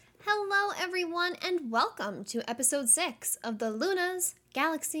everyone, and welcome to episode 6 of the Luna's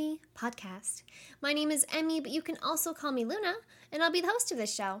Galaxy podcast. My name is Emmy, but you can also call me Luna, and I'll be the host of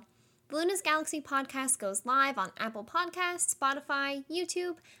this show. The Luna's Galaxy podcast goes live on Apple Podcasts, Spotify,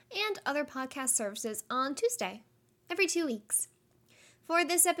 YouTube, and other podcast services on Tuesday, every 2 weeks. For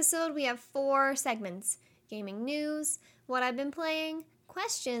this episode, we have 4 segments: gaming news, what I've been playing,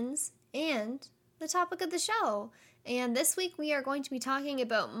 questions, and the topic of the show. And this week we are going to be talking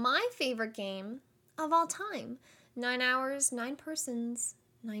about my favorite game of all time. 9 hours, 9 persons,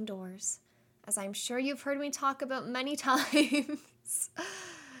 9 doors. As I'm sure you've heard me talk about many times.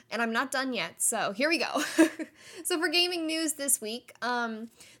 And I'm not done yet, so here we go. So for gaming news this week, the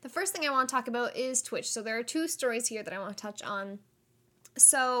first thing I want to talk about is Twitch. So there are 2 stories here that I want to touch on.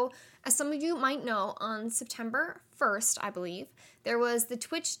 So, as some of you might know, on September 1st, I believe, there was the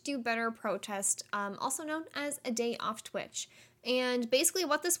Twitch Do Better protest, also known as A Day Off Twitch. And basically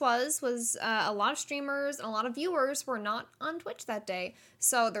what this was a lot of streamers and a lot of viewers were not on Twitch that day.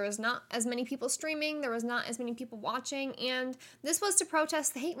 So there was not as many people streaming, there was not as many people watching, and this was to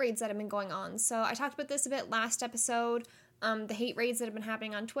protest the hate raids that have been going on. So I talked about this a bit last episode, the hate raids that have been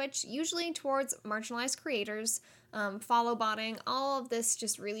happening on Twitch, usually towards marginalized creators, follow botting, all of this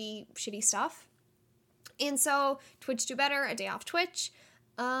just really shitty stuff. And so Twitch Do Better, A Day Off Twitch,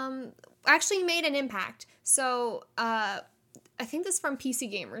 actually made an impact. So, I think this is from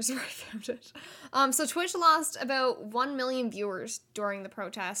PC Gamers where I found it. So Twitch lost about 1 million viewers during the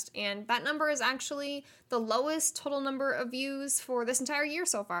protest, and that number is actually the lowest total number of views for this entire year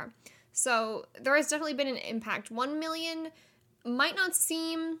so far. So there has definitely been an impact. 1 million might not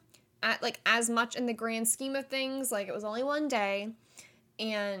seem as much in the grand scheme of things, like it was only one day,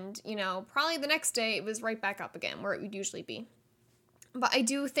 and, probably the next day it was right back up again where it would usually be. But I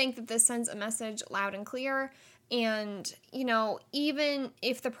do think that this sends a message loud and clear, and, even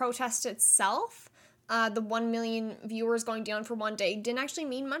if the protest itself, the 1 million viewers going down for one day didn't actually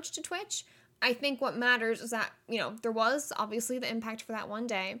mean much to Twitch, I think what matters is that, there was obviously the impact for that one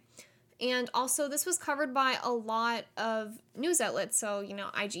day. And also, this was covered by a lot of news outlets. So,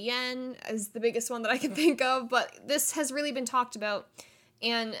 IGN is the biggest one that I can think of, but this has really been talked about.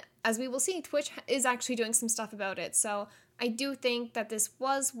 And as we will see, Twitch is actually doing some stuff about it. So I do think that this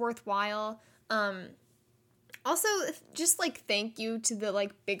was worthwhile. Also, just thank you to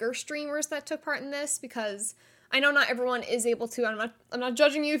the bigger streamers that took part in this, because I know not everyone is able to. I'm not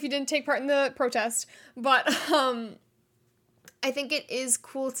judging you if you didn't take part in the protest, but I think it is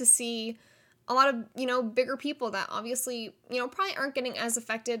cool to see a lot of, bigger people that obviously, probably aren't getting as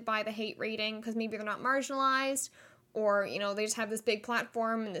affected by the hate rating because maybe they're not marginalized, or, they just have this big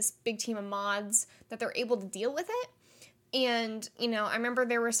platform and this big team of mods that they're able to deal with it. And, I remember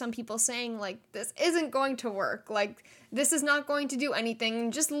there were some people saying, this isn't going to work, this is not going to do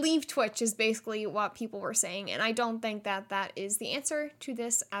anything, just leave Twitch is basically what people were saying, and I don't think that that is the answer to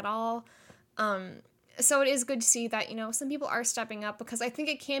this at all. So it is good to see that, some people are stepping up, because I think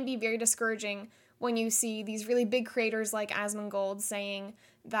it can be very discouraging when you see these really big creators like Asmongold saying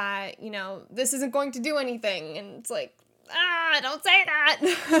that, this isn't going to do anything, and it's don't say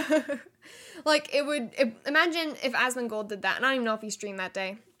that! Imagine if Asmongold did that, and I don't even know if he streamed that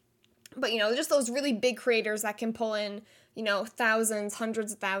day, but, just those really big creators that can pull in, thousands,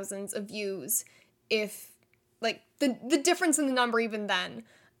 hundreds of thousands of views, if, the difference in the number even then,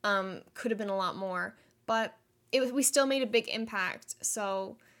 could have been a lot more, but we still made a big impact.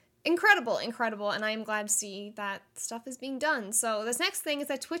 So incredible, and I am glad to see that stuff is being done. So this next thing is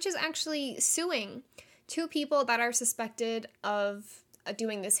that Twitch is actually suing 2 people that are suspected of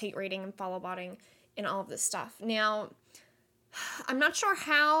doing this hate rating and follow botting and all of this stuff. Now, I'm not sure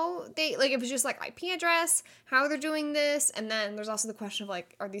how they, if it's just IP address, how they're doing this, and then there's also the question of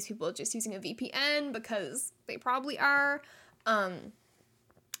are these people just using a VPN, because they probably are.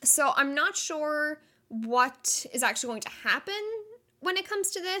 So I'm not sure what is actually going to happen when it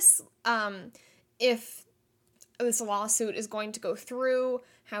comes to this, if this lawsuit is going to go through,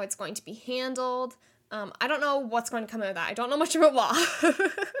 how it's going to be handled. I don't know what's going to come out of that. I don't know much about law.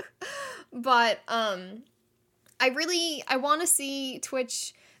 But I want to see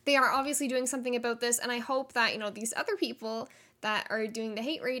Twitch, they are obviously doing something about this, and I hope that, these other people that are doing the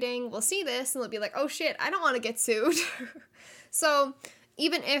hate rating will see this, and they'll be like, oh shit, I don't want to get sued. So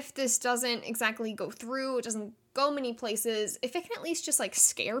even if this doesn't exactly go through, it doesn't go many places, if it can at least just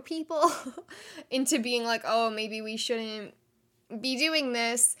scare people into being oh, maybe we shouldn't be doing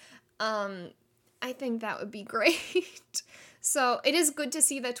this, I think that would be great. So it is good to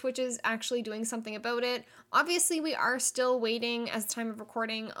see that Twitch is actually doing something about it. Obviously, we are still waiting, as the time of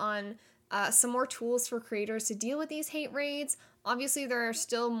recording, on some more tools for creators to deal with these hate raids. Obviously, there are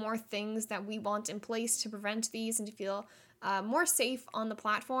still more things that we want in place to prevent these and to feel more safe on the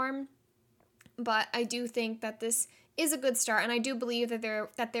platform. But I do think that this is a good start, and I do believe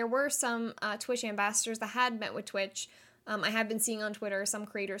that there were some Twitch ambassadors that had met with Twitch. I have been seeing on Twitter some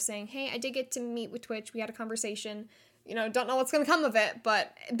creators saying, hey, I did get to meet with Twitch, we had a conversation, don't know what's going to come of it,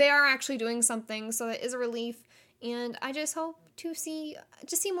 but they are actually doing something, so that is a relief, and I just hope to see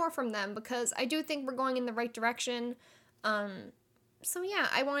more from them, because I do think we're going in the right direction. So yeah,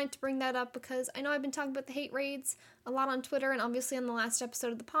 I wanted to bring that up because I know I've been talking about the hate raids a lot on Twitter and obviously on the last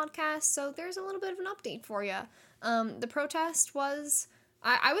episode of the podcast, so there's a little bit of an update for you. The protest was,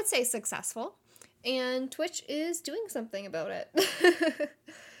 I would say, successful, and Twitch is doing something about it.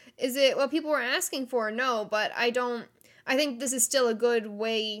 Is it what people were asking for? No, but I think this is still a good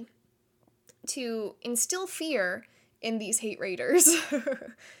way to instill fear in these hate raiders.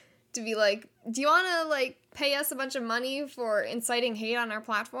 To be like, do you want to, pay us a bunch of money for inciting hate on our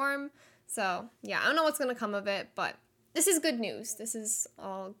platform? So, yeah, I don't know what's going to come of it, but this is good news. This is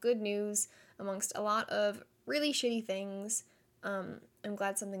all good news amongst a lot of really shitty things. I'm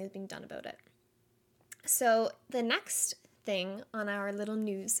glad something is being done about it. So, the next thing on our little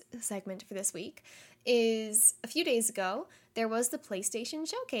news segment for this week is a few days ago, there was the PlayStation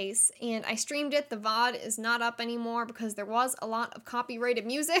Showcase, and I streamed it. The VOD is not up anymore because there was a lot of copyrighted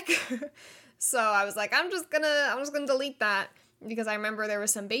music. So I was like, I'm just gonna delete that, because I remember there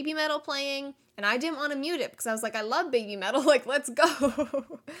was some Baby Metal playing, and I didn't want to mute it because I was like, I love Baby Metal, let's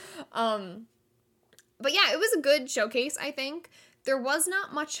go. But yeah, it was a good showcase, I think. There was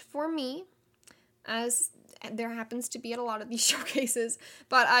not much for me, as there happens to be at a lot of these showcases,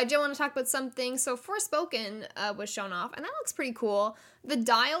 but I do want to talk about something. So Forspoken was shown off, and that looks pretty cool. The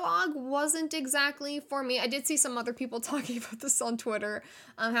dialogue wasn't exactly for me. I did see some other people talking about this on Twitter,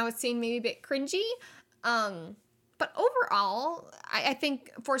 how it seemed maybe a bit cringy, but overall, I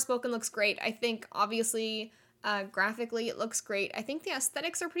think Forspoken looks great. I think, obviously, graphically it looks great. I think the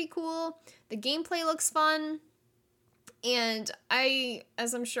aesthetics are pretty cool. The gameplay looks fun, and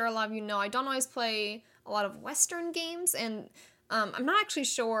as I'm sure a lot of you know, I don't always play a lot of Western games, and I'm not actually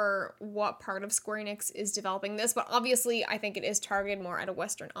sure what part of Square Enix is developing this, but obviously I think it is targeted more at a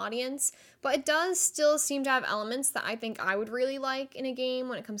Western audience, but it does still seem to have elements that I think I would really like in a game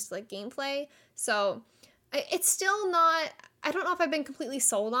when it comes to gameplay. So it's still not, I don't know if I've been completely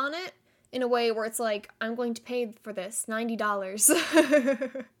sold on it in a way where it's like, I'm going to pay for this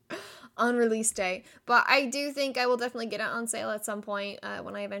 $90 on release day, but I do think I will definitely get it on sale at some point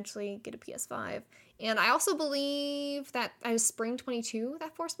when I eventually get a PS5. And I also believe that spring 22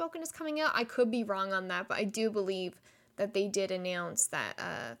 that Forspoken is coming out. I could be wrong on that, but I do believe that they did announce that,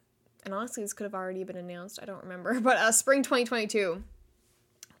 and honestly this could have already been announced, I don't remember, but spring 2022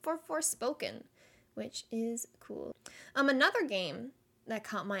 for Forspoken, which is cool. Another game that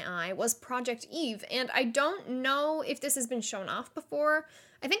caught my eye was Project Eve, and I don't know if this has been shown off before.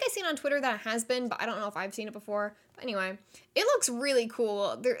 I think I've seen on Twitter that it has been, but I don't know if I've seen it before. But anyway, it looks really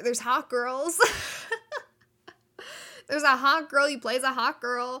cool. There's hot girls. There's a hot girl. You play as a hot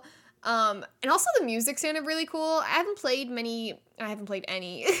girl. And also the music sounded really cool. I haven't played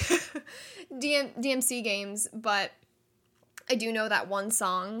any DMC games, but I do know that one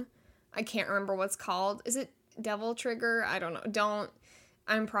song. I can't remember what's called. Is it Devil Trigger? I don't know.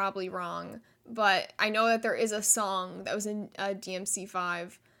 I'm probably wrong. But I know that there is a song that was in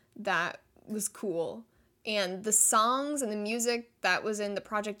DMC5 that was cool. And the songs and the music that was in the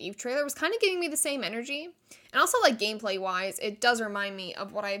Project Eve trailer was kind of giving me the same energy. And also, gameplay-wise, it does remind me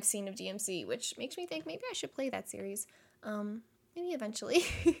of what I've seen of DMC, which makes me think maybe I should play that series. Maybe eventually.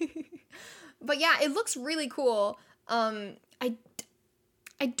 But yeah, it looks really cool. I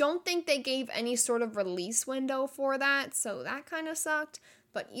don't think they gave any sort of release window for that, so that kind of sucked.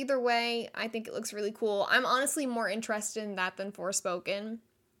 But either way, I think it looks really cool. I'm honestly more interested in that than Forspoken.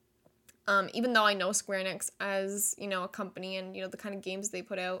 Even though I know Square Enix as, a company and, the kind of games they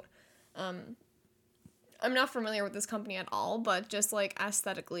put out. I'm not familiar with this company at all, but just,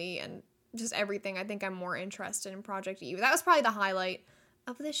 aesthetically and just everything, I think I'm more interested in Project Eve. That was probably the highlight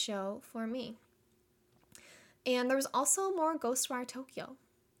of this show for me. And there was also more Ghostwire Tokyo.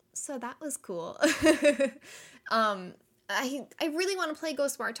 So that was cool. I really want to play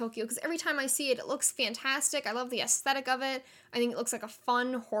Ghostwire Tokyo because every time I see it, it looks fantastic. I love the aesthetic of it. I think it looks like a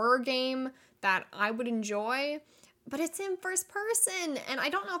fun horror game that I would enjoy. But it's in first person, and I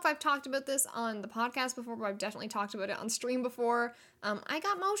don't know if I've talked about this on the podcast before, but I've definitely talked about it on stream before. I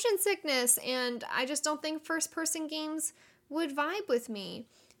got motion sickness, and I just don't think first-person games would vibe with me.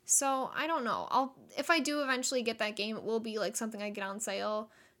 So, I don't know. If I do eventually get that game, it will be something I get on sale.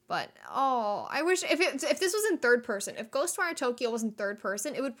 But, oh, I wish, if this was in third person, if Ghostwire Tokyo was in third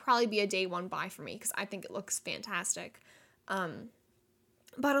person, it would probably be a day one buy for me, because I think it looks fantastic.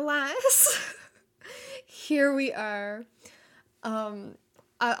 But alas, here we are.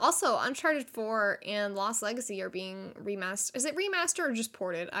 Also, Uncharted 4 and Lost Legacy are being remastered. Is it remastered or just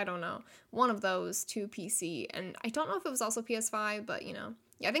ported? I don't know. One of those to PC. And I don't know if it was also PS5, but, you know.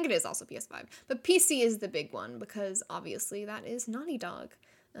 Yeah, I think it is also PS5. But PC is the big one, because obviously that is Naughty Dog.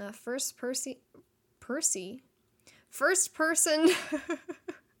 First person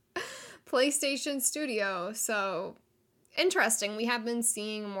PlayStation Studio. So, interesting. We have been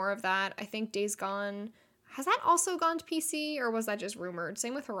seeing more of that. I think Days Gone... Has that also gone to PC, or was that just rumored?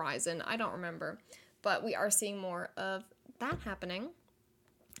 Same with Horizon. I don't remember. But we are seeing more of that happening.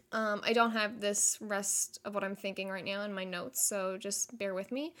 I don't have this rest of what I'm thinking right now in my notes, so just bear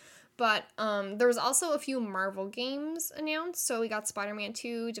with me. But there was also a few Marvel games announced. So we got Spider-Man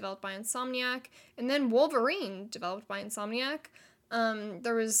 2, developed by Insomniac, and then Wolverine, developed by Insomniac.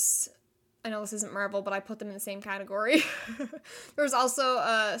 There was... I know this isn't Marvel, but I put them in the same category. There was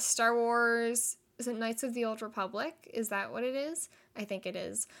also Star Wars... Is it Knights of the Old Republic? Is that what it is? I think it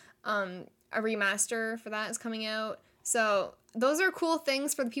is. A remaster for that is coming out. So those are cool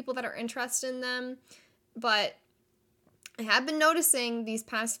things for the people that are interested in them. But I have been noticing these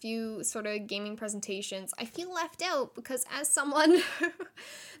past few sort of gaming presentations, I feel left out, because as someone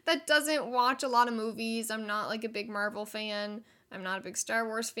that doesn't watch a lot of movies, I'm not like a big Marvel fan, I'm not a big Star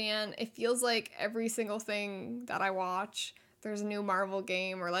Wars fan. It feels like every single thing that I watch, there's a new Marvel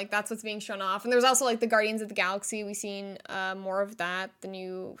game, or like that's what's being shown off. And there's also like the Guardians of the Galaxy. We've seen more of that, the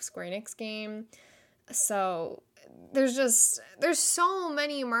new Square Enix game. So there's so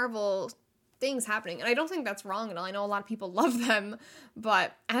many Marvel things happening. And I don't think that's wrong at all. I know a lot of people love them.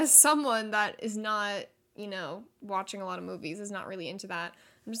 But as someone that is not, you know, watching a lot of movies, is not really into that,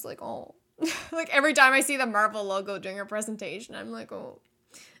 I'm just like, oh. Like every time I see the Marvel logo during a presentation, I'm like, oh,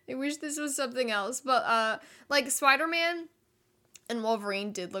 I wish this was something else. But like Spider-Man and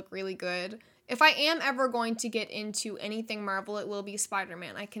Wolverine did look really good. If I am ever going to get into anything Marvel, it will be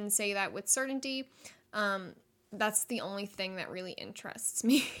Spider-Man. I can say that with certainty. That's the only thing that really interests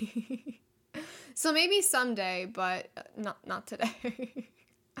me. So maybe someday, but not today.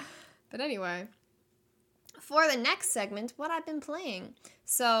 But anyway, for the next segment, what I've been playing.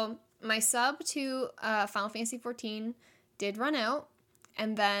 So my sub to Final Fantasy XIV did run out,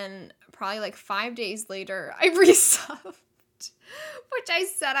 and then probably like 5 days later, I resubbed. Which I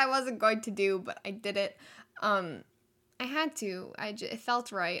said I wasn't going to do, but I did it. I had to. It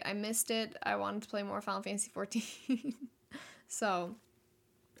felt right. I missed it. I wanted to play more Final Fantasy XIV. So,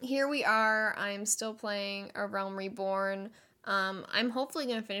 here we are. I'm still playing A Realm Reborn. I'm hopefully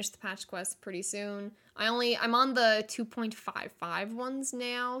going to finish the patch quest pretty soon. I'm on the 2.55 ones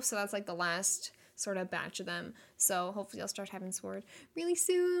now, so that's like the last sort of batch of them. So hopefully I'll start having Sword really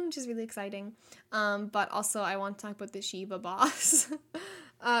soon, which is really exciting. But also I want to talk about the Shiva boss.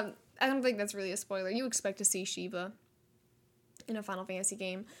 I don't think that's really a spoiler. You expect to see Shiva in a Final Fantasy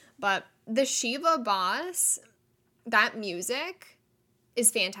game. But the Shiva boss, that music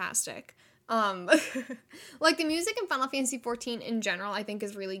is fantastic. Like the music in Final Fantasy XIV in general, I think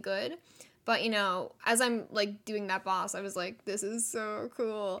is really good. But, you know, as I'm, like, doing that boss, I was like, this is so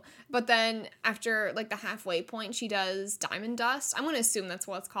cool. But then after, like, the halfway point, she does Diamond Dust. I'm going to assume that's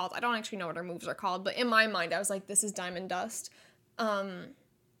what it's called. I don't actually know what her moves are called. But in my mind, I was like, this is Diamond Dust.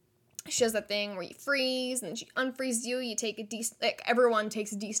 She does that thing where you freeze, and then she unfreezes you. You take a decent, like, everyone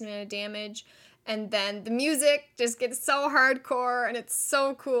takes a decent amount of damage. And then the music just gets so hardcore, and it's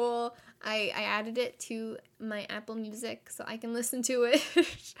so cool. I added it to my Apple Music so I can listen to it.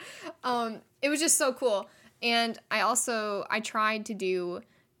 It was just so cool. And I tried to do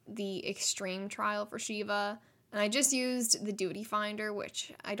the extreme trial for Shiva, and I just used the Duty Finder,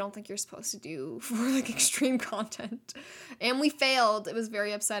 which I don't think you're supposed to do for like extreme content. And we failed. It was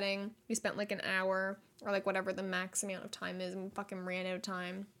very upsetting. We spent like an hour or like whatever the max amount of time is, and we fucking ran out of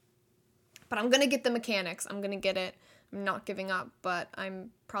time. But I'm gonna get the mechanics. I'm gonna get it. I'm not giving up, but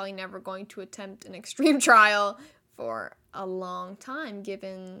I'm probably never going to attempt an extreme trial for a long time,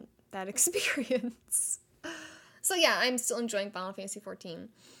 given that experience. So yeah, I'm still enjoying Final Fantasy XIV.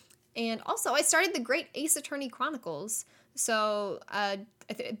 And also, I started the Great Ace Attorney Chronicles. So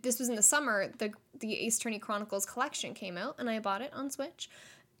this was in the summer. The Ace Attorney Chronicles collection came out, and I bought it on Switch.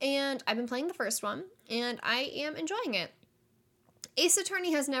 And I've been playing the first one, and I am enjoying it. Ace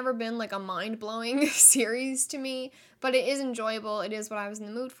Attorney has never been like a mind-blowing series to me, but it is enjoyable. It is what I was in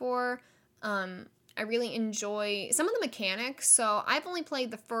the mood for. I really enjoy some of the mechanics. So I've only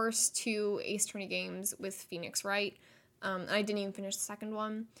played the first 2 Ace Attorney games with Phoenix Wright. and I didn't even finish the second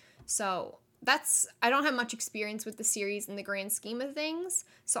one. So I don't have much experience with the series in the grand scheme of things,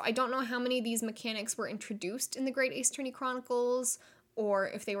 so I don't know how many of these mechanics were introduced in the Great Ace Attorney Chronicles, or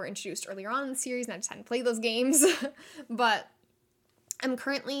if they were introduced earlier on in the series and I just hadn't played those games. But I'm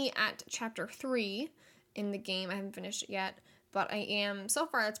currently at chapter 3 in the game. I haven't finished it yet, but I am, so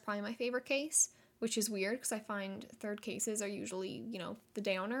far, that's probably my favorite case, which is weird because I find third cases are usually, the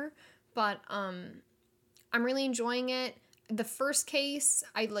downer. But I'm really enjoying it. The first case,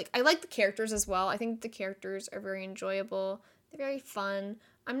 I like the characters as well. I think the characters are very enjoyable. They're very fun.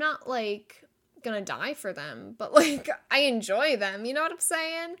 I'm not, gonna die for them, but, I enjoy them. You know what I'm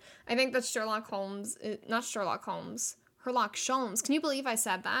saying? I think that Sherlock Holmes Can you believe I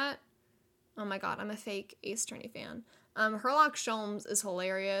said that? Oh my god, I'm a fake Ace Attorney fan. Sherlock Holmes is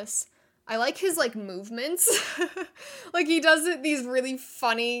hilarious. I like his, movements. He does these really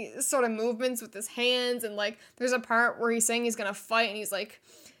funny sort of movements with his hands, and, there's a part where he's saying he's gonna fight, and he's,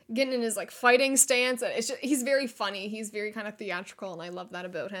 getting in his, fighting stance, and he's very funny. He's very kind of theatrical, and I love that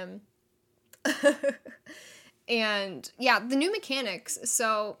about him. And, yeah, the new mechanics.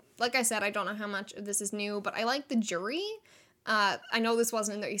 So, like I said, I don't know how much of this is new, but I like the jury. I know this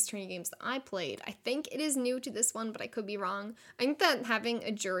wasn't in the Ace Attorney games that I played. I think it is new to this one, but I could be wrong. I think that having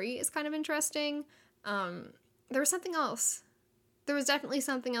a jury is kind of interesting. There was something else. There was definitely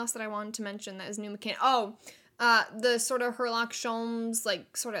something else that I wanted to mention that is new mechanic. The sort of Sherlock Holmes,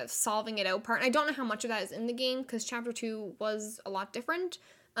 sort of solving it out part. And I don't know how much of that is in the game, because Chapter 2 was a lot different.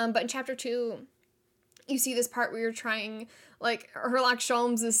 But in Chapter 2, you see this part where you're trying, Sherlock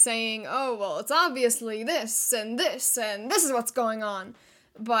Holmes is saying, oh, well, it's obviously this, and this is what's going on.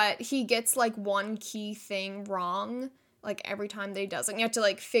 But he gets, one key thing wrong, every time that he does. You have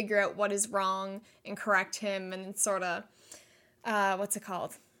to, figure out what is wrong and correct him, and sort of, what's it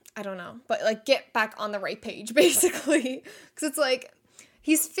called? I don't know. But, get back on the right page, basically. Because it's,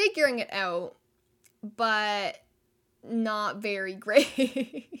 he's figuring it out, but not very great.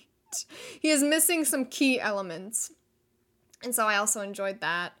 He is missing some key elements. And so I also enjoyed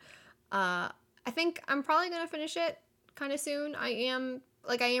that. I think I'm probably going to finish it kind of soon. I am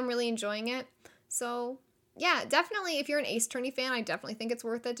really enjoying it. So, yeah, definitely if you're an Ace Attorney fan, I definitely think it's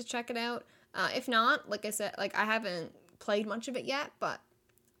worth it to check it out. If not, like I said, I haven't played much of it yet, but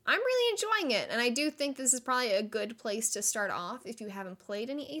I'm really enjoying it. And I do think this is probably a good place to start off if you haven't played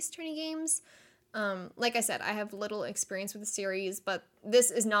any Ace Attorney games. Like I said, I have little experience with the series, but this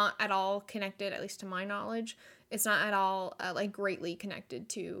is not at all connected, at least to my knowledge. It's not at all, greatly connected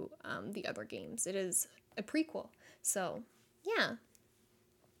to, the other games. It is a prequel. So, yeah.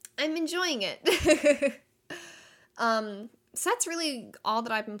 I'm enjoying it. So that's really all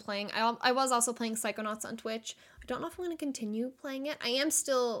that I've been playing. I was also playing Psychonauts on Twitch. I don't know if I'm going to continue playing it. I am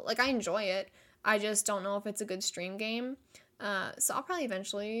still, I enjoy it. I just don't know if it's a good stream game. So I'll probably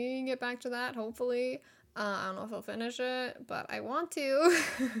eventually get back to that, hopefully. I don't know if I'll finish it, but I want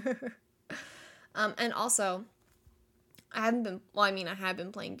to. And also, I have been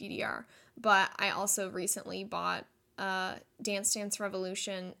playing DDR, but I also recently bought Dance Dance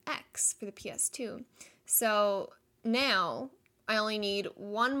Revolution X for the PS2. So now I only need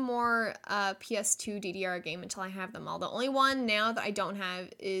one more PS2 DDR game until I have them all. The only one now that I don't have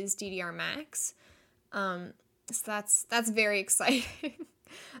is DDR Max. So that's very exciting.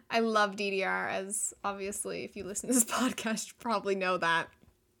 I love DDR, as obviously if you listen to this podcast, you probably know that.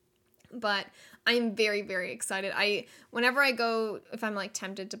 But I'm very, very excited. Whenever I go, if I'm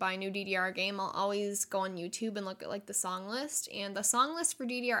tempted to buy a new DDR game, I'll always go on YouTube and look at the song list. And the song list for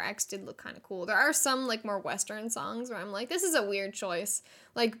DDRX did look kind of cool. There are some more Western songs where I'm this is a weird choice.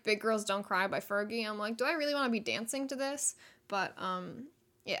 Big Girls Don't Cry by Fergie. I'm do I really want to be dancing to this? But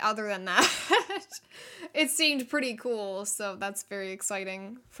yeah, other than that, it seemed pretty cool. So that's very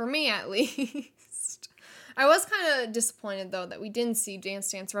exciting for me, at least. I was kind of disappointed, though, that we didn't see Dance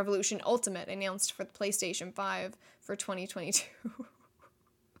Dance Revolution Ultimate announced for the PlayStation 5 for 2022.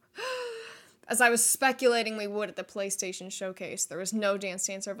 As I was speculating we would at the PlayStation Showcase, there was no Dance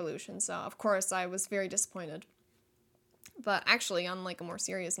Dance Revolution, so of course I was very disappointed. But actually, on a more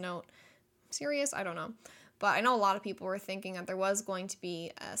serious note, I don't know. But I know a lot of people were thinking that there was going to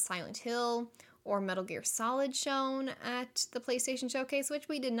be a Silent Hill or Metal Gear Solid shown at the PlayStation Showcase, which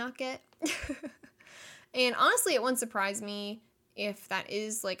we did not get. And honestly, it wouldn't surprise me if that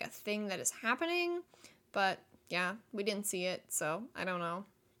is a thing that is happening. But yeah, we didn't see it, so I don't know.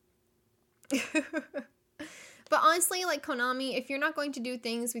 But honestly, Konami, if you're not going to do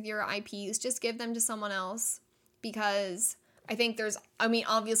things with your IPs, just give them to someone else. Because I think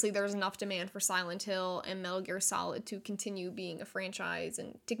obviously there's enough demand for Silent Hill and Metal Gear Solid to continue being a franchise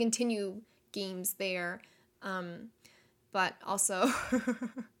and to continue games there. but also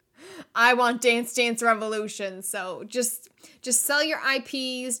I want Dance Dance Revolution, so just sell your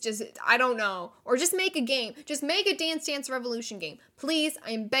IPs, I don't know, or just make a game. Just make a Dance Dance Revolution game. Please,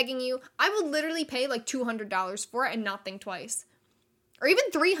 I am begging you. I would literally pay like $200 for it and not think twice. Or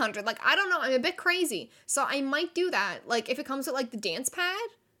even $300, like, I don't know, I'm a bit crazy. So I might do that, like, if it comes with, like, the dance pad,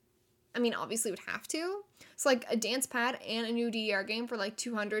 I mean, obviously would have to. So, like, a dance pad and a new DDR game for, like,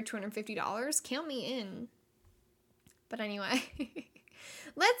 $200, $250, count me in. But anyway,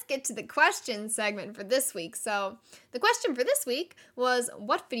 let's get to the question segment for this week. So, the question for this week was,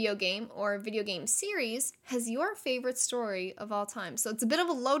 what video game or video game series has your favorite story of all time? So, it's a bit of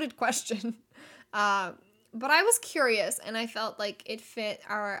a loaded question. But I was curious, and I felt like it fit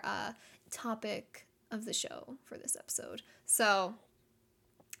our topic of the show for this episode. So,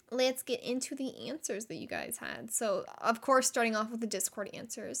 let's get into the answers that you guys had. So, of course, starting off with the Discord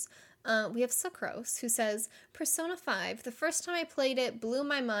answers, we have Sucrose, who says, Persona 5, the first time I played it blew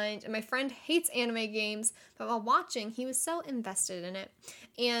my mind, and my friend hates anime games, but while watching, he was so invested in it.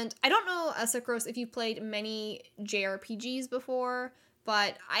 And I don't know, Sucrose, if you've played many JRPGs before,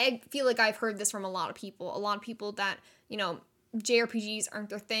 but I feel like I've heard this from a lot of people. A lot of people that, you know, JRPGs aren't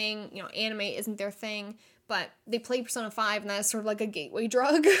their thing, you know, anime isn't their thing, but they play Persona 5 and that is sort of like a gateway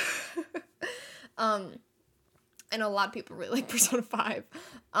drug. I know a lot of people really like Persona 5.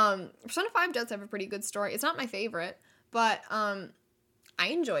 Persona 5 does have a pretty good story. It's not my favorite, but I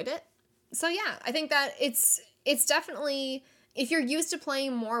enjoyed it. So yeah, I think that it's definitely, if you're used to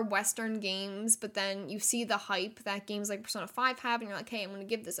playing more Western games, but then you see the hype that games like Persona 5 have, and you're like, hey, I'm going to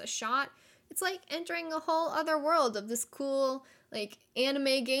give this a shot, it's like entering a whole other world of this cool, like,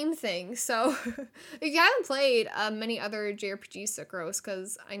 anime game thing. So, if you haven't played many other JRPGs, Sucrose,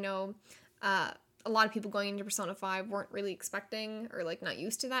 because I know a lot of people going into Persona 5 weren't really expecting, or, like, not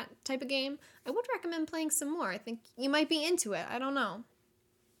used to that type of game, I would recommend playing some more. I think you might be into it. I don't know.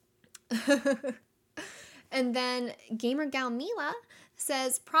 And then Gamer Gal Mila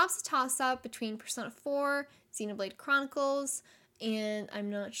says, props a toss-up between Persona 4, Xenoblade Chronicles, and I'm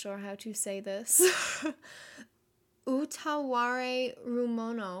not sure how to say this, Utaware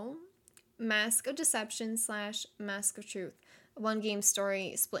Rumono, Mask of Deception / Mask of Truth. One game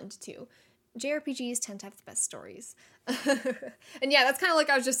story split into two. JRPGs tend to have the best stories. And yeah, that's kind of like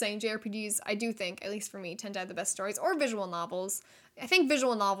I was just saying, JRPGs, I do think, at least for me, tend to have the best stories, or visual novels. I think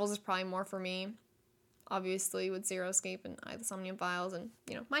visual novels is probably more for me. Obviously, with Zero Escape and I, the Somnium Files, and,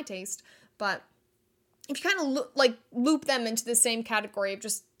 you know, my taste. But if you kind of loop them into the same category of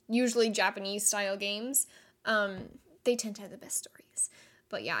just usually Japanese-style games, they tend to have the best stories.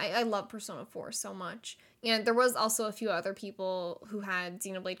 But yeah, I love Persona 4 so much. And there was also a few other people who had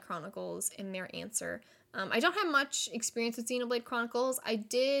Xenoblade Chronicles in their answer. I don't have much experience with Xenoblade Chronicles. I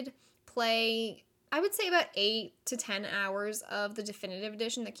did play, I would say, about 8 to 10 hours of the definitive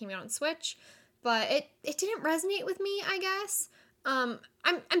edition that came out on Switch. But it didn't resonate with me, I guess.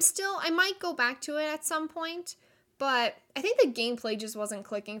 I might go back to it at some point, but I think the gameplay just wasn't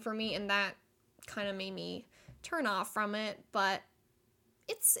clicking for me, and that kind of made me turn off from it. But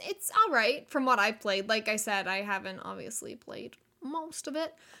it's all right from what I've played. Like I said, I haven't obviously played most of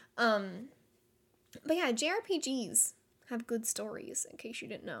it. But yeah, JRPGs have good stories, in case you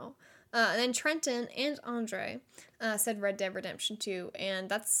didn't know. And then Trenton and Andre said Red Dead Redemption 2,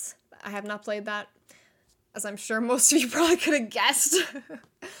 and I have not played that, as I'm sure most of you probably could have guessed.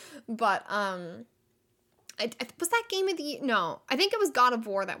 But, was that game of the year? No, I think it was God of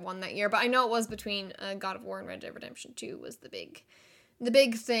War that won that year, but I know it was between God of War and Red Dead Redemption 2 was the big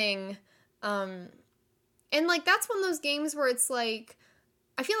thing. And, like, that's one of those games where it's, like,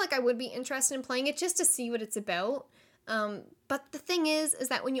 I feel like I would be interested in playing it just to see what it's about. But the thing is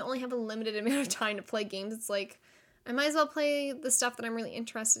that when you only have a limited amount of time to play games, it's like, I might as well play the stuff that I'm really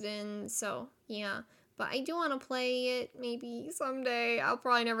interested in, so, yeah. But I do want to play it, maybe someday. I'll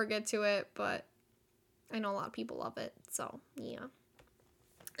probably never get to it, but I know a lot of people love it, so, yeah.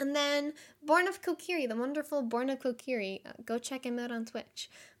 And then, Born of Kokiri, the wonderful Born of Kokiri, go check him out on Twitch,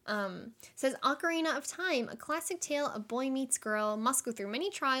 says, Ocarina of Time, a classic tale of boy meets girl, must go through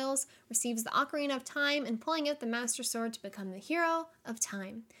many trials, receives the Ocarina of Time, and pulling out the Master Sword to become the hero of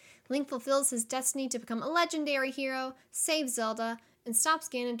time. Link fulfills his destiny to become a legendary hero, saves Zelda, and stops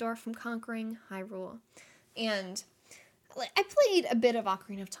Ganondorf from conquering Hyrule. And I played a bit of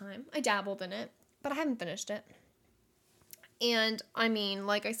Ocarina of Time. I dabbled in it, but I haven't finished it. And, I mean,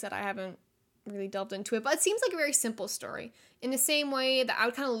 like I said, I haven't really delved into it, but it seems like a very simple story. In the same way that I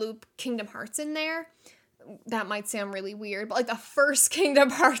would kind of loop Kingdom Hearts in there. That might sound really weird, but like the first Kingdom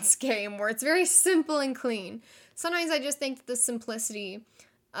Hearts game where it's very simple and clean. Sometimes I just think that the simplicity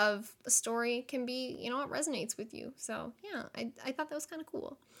of a story can be, you know, it resonates with you. So yeah, I thought that was kind of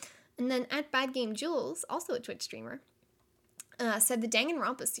cool. And then at Bad Game Jules, also a Twitch streamer, said the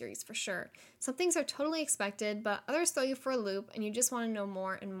Danganronpa series for sure. Some things are totally expected, but others throw you for a loop, and you just want to know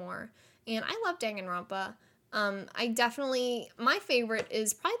more and more. And I love Danganronpa. My favorite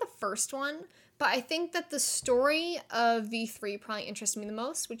is probably the first one, but I think that the story of V3 probably interested me the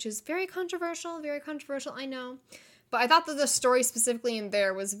most, which is very controversial, I know. But I thought that the story specifically in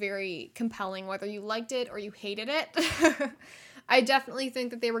there was very compelling, whether you liked it or you hated it. I definitely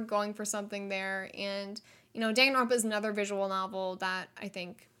think that they were going for something there, and, you know, Danganronpa is another visual novel that I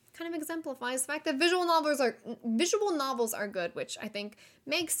think kind of exemplifies the fact that visual novels are good, which I think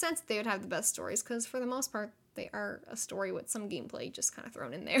makes sense they would have the best stories, because for the most part, they are a story with some gameplay just kind of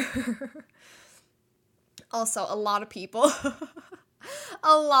thrown in there. Also, a lot of people,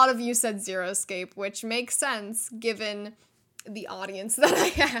 a lot of you said Zero Escape, which makes sense given the audience that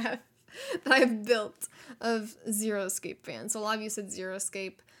I have built of Zero Escape fans. So a lot of you said Zero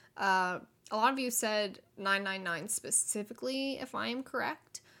Escape. A lot of you said 999 specifically, if I am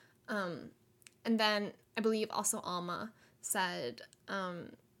correct. And then I believe also Alma said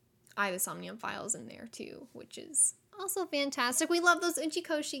the Somnium Files in there too, which is also fantastic. We love those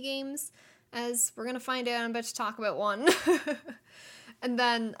Uchikoshi games, as we're going to find out. I'm about to talk about one. And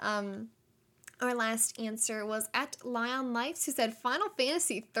then our last answer was at Lion Lights, who said Final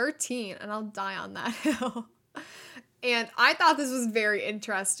Fantasy 13, and I'll die on that hill. And I thought this was very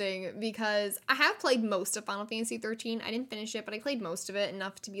interesting because I have played most of Final Fantasy 13. I didn't finish it, but I played most of it,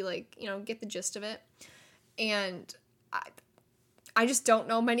 enough to be like, you know, get the gist of it. And I just don't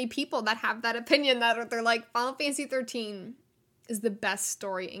know many people that have that opinion, that they're like, Final Fantasy 13 is the best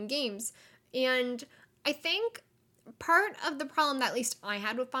story in games. And I think part of the problem that at least I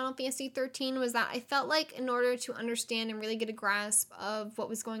had with Final Fantasy 13 was that I felt like in order to understand and really get a grasp of what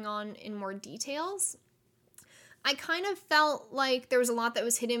was going on in more details, I kind of felt like there was a lot that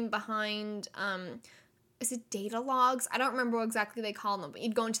was hidden behind, is it data logs? I don't remember what exactly they call them, but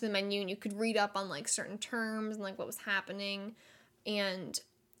you'd go into the menu and you could read up on like certain terms and like what was happening. And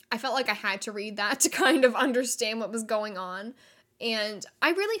I felt like I had to read that to kind of understand what was going on. And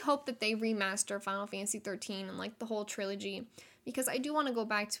I really hope that they remaster Final Fantasy 13 and like the whole trilogy, because I do want to go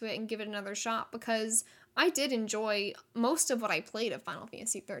back to it and give it another shot, because I did enjoy most of what I played of Final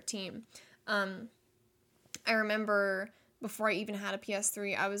Fantasy 13. I remember before I even had a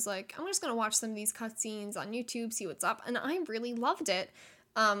PS3, I was like, I'm just going to watch some of these cutscenes on YouTube, see what's up, and I really loved it.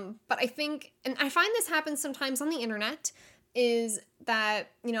 But I think, and I find this happens sometimes on the internet, is that,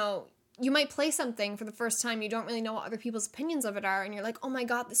 you know, you might play something for the first time, you don't really know what other people's opinions of it are, and you're like, oh my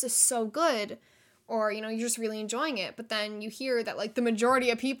god, this is so good, or, you know, you're just really enjoying it, but then you hear that, like, the majority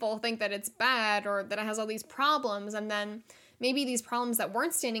of people think that it's bad, or that it has all these problems, and then maybe these problems that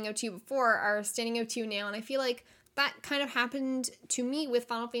weren't standing out to you before are standing out to you now, and I feel like that kind of happened to me with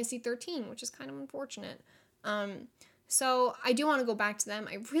Final Fantasy 13, which is kind of unfortunate. So I do want to go back to them.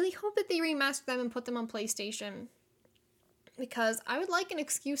 I really hope that they remaster them and put them on PlayStation, because I would like an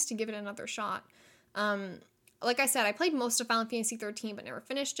excuse to give it another shot. Like I said, I played most of Final Fantasy 13, but never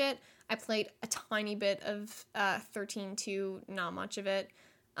finished it. I played a tiny bit of 13-2, not much of it.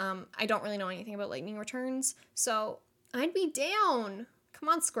 I don't really know anything about Lightning Returns, so I'd be down. Come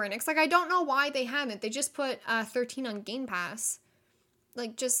on, Square Enix. Like, I don't know why they haven't. They just put 13 on Game Pass.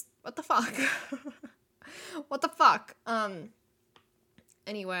 Like, just, what the fuck? What the fuck?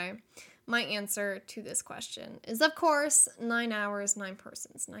 Anyway, my answer to this question is, of course, 9 hours, 9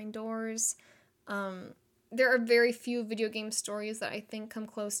 persons, 9 doors. There are very few video game stories that I think come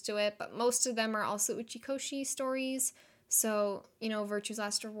close to it, but most of them are also Uchikoshi stories. So, you know, Virtue's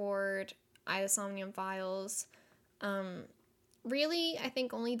Last Reward, the Somnium Files. Really, I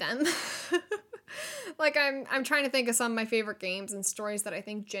think only them. Like, I'm trying to think of some of my favorite games and stories that I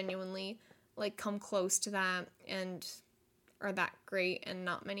think genuinely, like, come close to that and are that great, and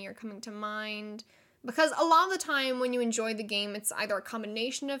not many are coming to mind. Because a lot of the time when you enjoy the game, it's either a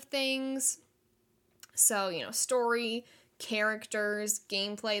combination of things. So, you know, story, characters,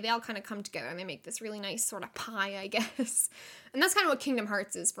 gameplay, they all kind of come together and they make this really nice sort of pie, I guess. And that's kind of what Kingdom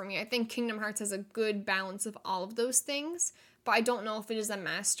Hearts is for me. I think Kingdom Hearts has a good balance of all of those things, but I don't know if it is a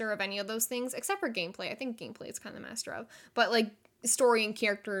master of any of those things, except for gameplay. I think gameplay is kind of the master of. But, like, story and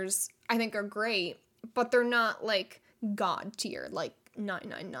characters, I think, are great, but they're not, like, god tier, like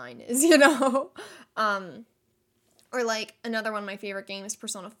 999 is, you know? Or, like, another one of my favorite games,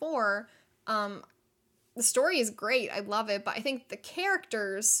 Persona 4, the story is great, I love it, but I think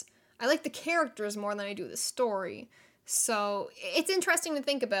I like the characters more than I do the story. So, it's interesting to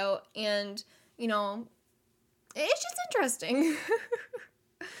think about, and, you know, it's just interesting.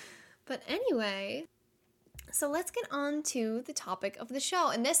 But anyway, so let's get on to the topic of the show.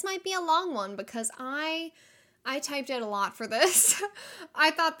 And this might be a long one because I typed out a lot for this.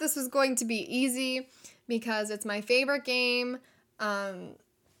 I thought this was going to be easy because it's my favorite game.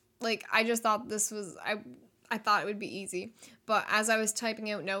 I just thought this was, I thought it would be easy. But as I was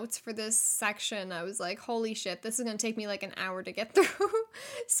typing out notes for this section, I was like, holy shit, this is going to take me like an hour to get through.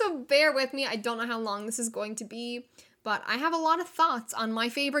 So bear with me. I don't know how long this is going to be, but I have a lot of thoughts on my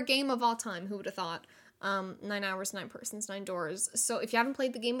favorite game of all time. Who would have thought? 9 hours, 9 persons, 9 doors. So if you haven't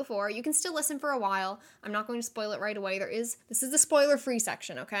played the game before, you can still listen for a while. I'm not going to spoil it right away. This is the spoiler-free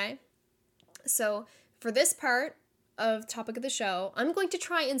section, okay? So for this part of topic of the show, I'm going to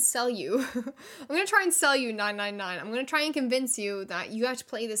try and sell you. I'm going to try and sell you 999. I'm going to try and convince you that you have to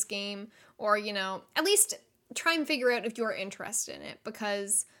play this game, or, at least try and figure out if you're interested in it,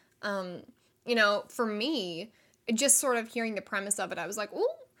 because, for me, just sort of hearing the premise of it, I was like, ooh.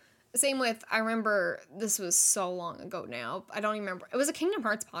 Same with, I remember, this was so long ago now, I don't even remember, it was a Kingdom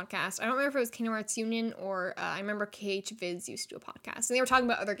Hearts podcast, I don't remember if it was Kingdom Hearts Union, or I remember KH Viz used to do a podcast, and they were talking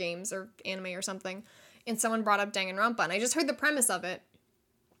about other games, or anime or something, and someone brought up Danganronpa, and I just heard the premise of it,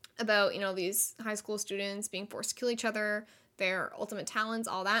 about, these high school students being forced to kill each other, their ultimate talents,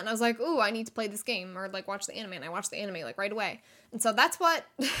 all that, and I was like, ooh, I need to play this game, or, watch the anime, and I watched the anime, right away, and so that's what,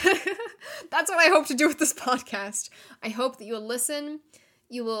 that's what I hope to do with this podcast. I hope that you will listen.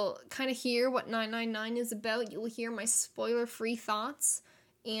 You will kind of hear what 999 is about. You will hear my spoiler-free thoughts,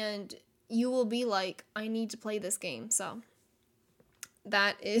 and you will be like, I need to play this game. So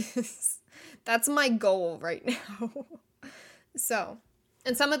that's my goal right now. So,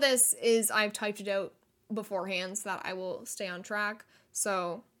 and some of this is I've typed it out beforehand so that I will stay on track.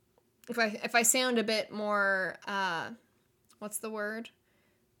 So if I sound a bit more, what's the word?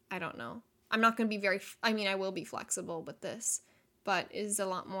 I don't know. I'm not going to be I will be flexible with this, but is a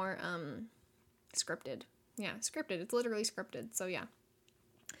lot more scripted. Yeah, scripted. It's literally scripted. So yeah.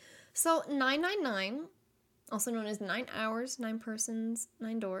 So 999, also known as 9 hours, 9 persons,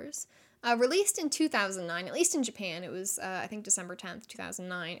 9 doors, released in 2009, at least in Japan. It was, I think, December 10th,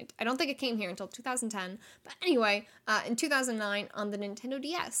 2009. I don't think it came here until 2010. But anyway, in 2009 on the Nintendo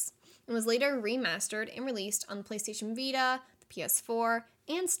DS. It was later remastered and released on the PlayStation Vita, the PS4,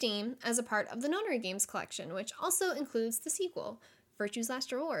 and Steam as a part of the Nonary Games collection, which also includes the sequel, Virtue's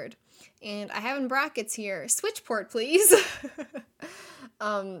Last Reward. And I have in brackets here, Switch port, please.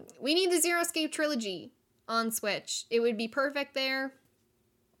 We need the Zero Escape trilogy on Switch. It would be perfect there.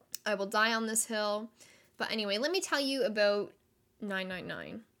 I will die on this hill. But anyway, let me tell you about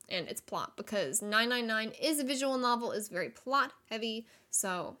 999 and its plot, because 999 is a visual novel, is very plot heavy,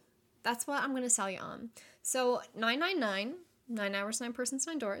 so that's what I'm going to sell you on. So 999, 9 hours, 9 persons,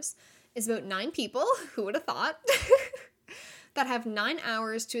 9 doors, is about 9 people, who would have thought, that have 9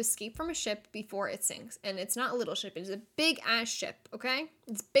 hours to escape from a ship before it sinks. And it's not a little ship, it's a big-ass ship, okay?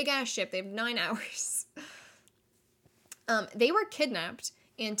 It's a big-ass ship, they have 9 hours. They were kidnapped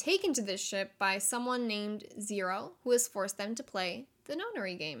and taken to this ship by someone named Zero, who has forced them to play the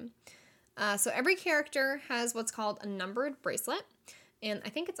Nonary game. So every character has what's called a numbered bracelet, and I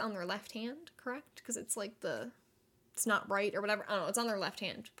think it's on their left hand, correct? Because it's it's not right or whatever. I don't know, it's on their left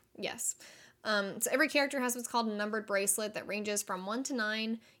hand. Yes. So every character has what's called a numbered bracelet that ranges from 1 to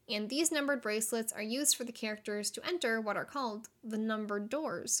 9, and these numbered bracelets are used for the characters to enter what are called the numbered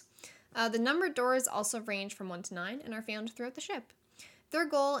doors. The numbered doors also range from 1 to 9 and are found throughout the ship. Their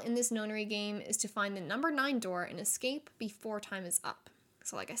goal in this Nonary game is to find the number 9 door and escape before time is up.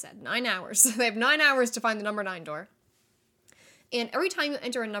 So like I said, 9 hours. They have 9 hours to find the number 9 door. And every time you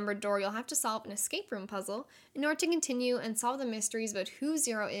enter a numbered door, you'll have to solve an escape room puzzle in order to continue and solve the mysteries about who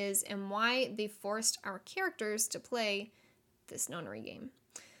Zero is and why they forced our characters to play this Nonary game.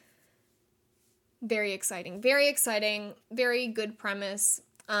 Very exciting, very good premise.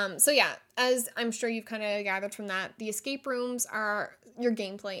 So yeah, as I'm sure you've kind of gathered from that, the escape rooms are your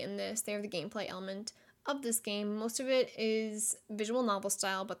gameplay in this. They're the gameplay element of this game. Most of it is visual novel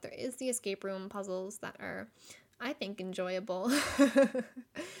style, but there is the escape room puzzles that are, I think, enjoyable.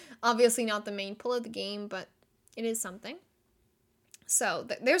 Obviously not the main pull of the game, but it is something. So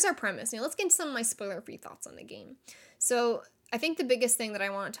there's our premise. Now let's get into some of my spoiler-free thoughts on the game. So I think the biggest thing that I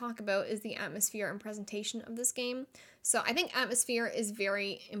want to talk about is the atmosphere and presentation of this game. So I think atmosphere is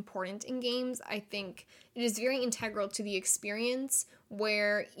very important in games. I think it is very integral to the experience,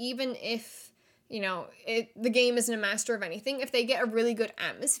 where even if, the game isn't a master of anything, if they get a really good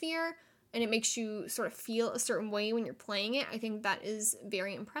atmosphere and it makes you sort of feel a certain way when you're playing it, I think that is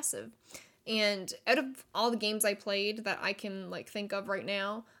very impressive. And out of all the games I played that I can think of right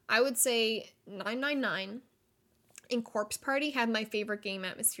now, I would say 999 and Corpse Party have my favorite game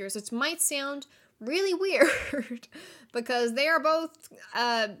atmospheres, which might sound really weird because they are both,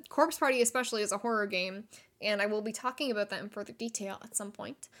 Corpse Party especially is a horror game, and I will be talking about that in further detail at some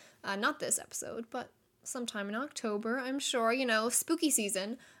point. Not this episode, but sometime in October, I'm sure, spooky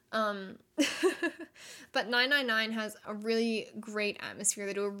season. But 999 has a really great atmosphere.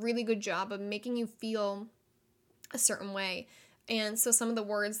 They do a really good job of making you feel a certain way. And so some of the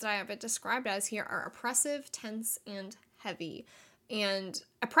words that I have it described as here are oppressive, tense, and heavy. And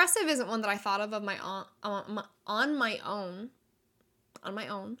oppressive isn't one that I thought of my on my own.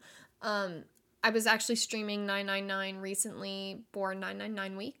 I was actually streaming 999 recently for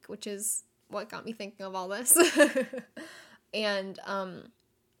 999 week, which is what got me thinking of all this. And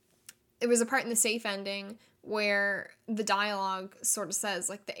it was a part in the safe ending where the dialogue sort of says,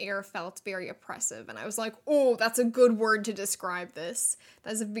 like, the air felt very oppressive. And I was like, oh, that's a good word to describe this.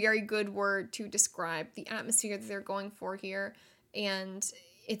 That's a very good word to describe the atmosphere that they're going for here. And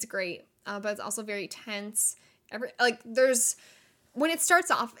it's great. But it's also very tense. When it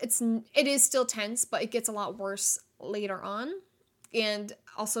starts off, it is still tense, but it gets a lot worse later on. And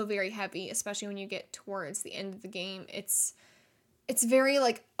also very heavy, especially when you get towards the end of the game. It's very,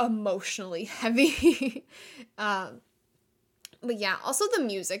 like, emotionally heavy. But yeah, also the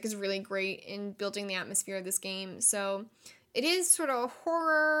music is really great in building the atmosphere of this game. So it is sort of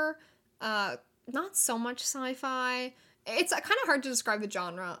horror, not so much sci-fi. It's kind of hard to describe the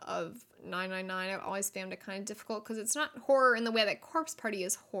genre of 999. I've always found it kind of difficult because it's not horror in the way that Corpse Party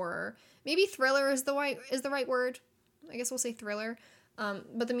is horror. Maybe thriller is the right word. I guess we'll say thriller.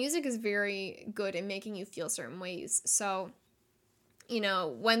 But the music is very good in making you feel certain ways. So,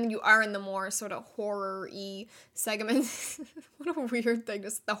 when you are in the more sort of horror-y segment, what a weird thing,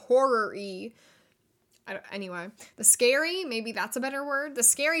 just the horror-y, anyway, the scary, maybe that's a better word, the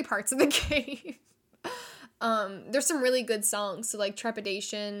scary parts of the game. There's some really good songs, so like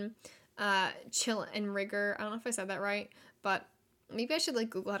Trepidation, Chill and Rigor, I don't know if I said that right, but maybe I should like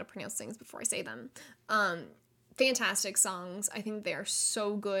Google how to pronounce things before I say them. Fantastic songs, I think they are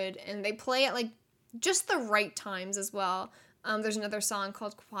so good, and they play at like just the right times as well. There's another song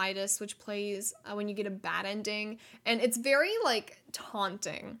called Quietus, which plays when you get a bad ending, and it's very, like,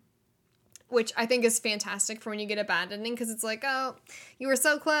 taunting, which I think is fantastic for when you get a bad ending, because it's like, oh, you were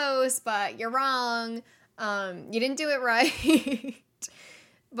so close, but you're wrong, you didn't do it right,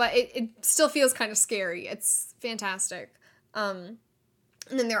 but it still feels kind of scary. It's fantastic. And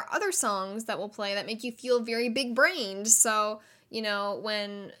then there are other songs that will play that make you feel very big-brained, so,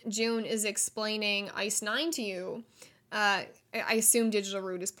 when June is explaining Ice 9 to you, I assume Digital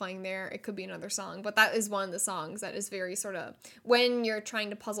Root is playing there. It could be another song, but that is one of the songs that is very sort of when you're trying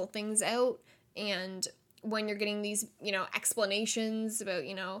to puzzle things out and when you're getting these, explanations about,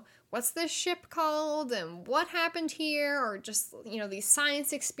 what's this ship called and what happened here, or just, these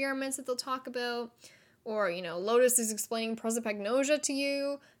science experiments that they'll talk about, or, Lotus is explaining prosopagnosia to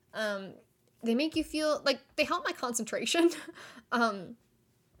you. They make you feel like they help my concentration.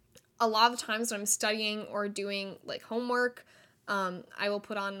 A lot of times when I'm studying or doing, like, homework, I will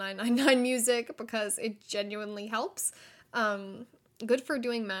put on 999 music because it genuinely helps. Good for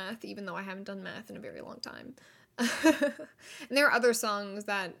doing math, even though I haven't done math in a very long time. And there are other songs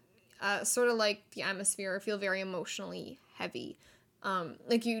that sort of like the atmosphere feel very emotionally heavy.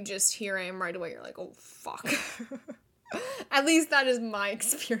 Like, you just hear him right away, you're like, oh, fuck. At least that is my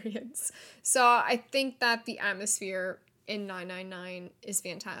experience. So I think that the atmosphere in 999 is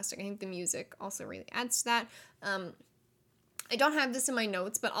fantastic. I think the music also really adds to that. I don't have this in my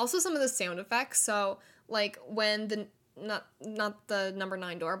notes, but also some of the sound effects. So, like, when the, not the number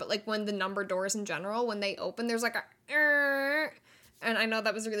 9 door, but, like, when the number doors in general, when they open, there's, like, and I know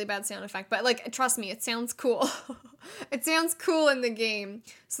that was a really bad sound effect, but, like, trust me, it sounds cool. It sounds cool in the game.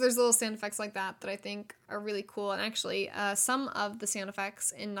 So there's little sound effects like that I think are really cool. And actually, some of the sound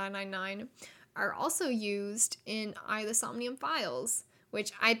effects in 999 are also used in I, the Somnium Files,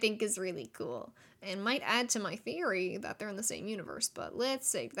 which I think is really cool and might add to my theory that they're in the same universe, but let's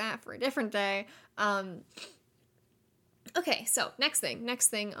save that for a different day. Okay, so next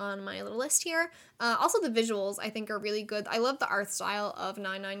thing on my little list here. Also the visuals I think are really good. I love the art style of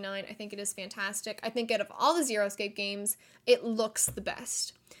 999. I think it is fantastic. I think out of all the Zero Escape games, it looks the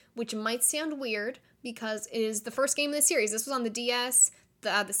best, which might sound weird because it is the first game in the series. This was on the DS.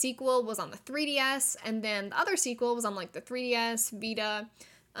 The sequel was on the 3DS, and then the other sequel was on, like, the 3DS, Vita,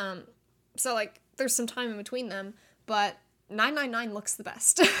 so, like, there's some time in between them, but 999 looks the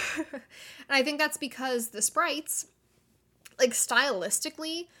best. And I think that's because the sprites, like,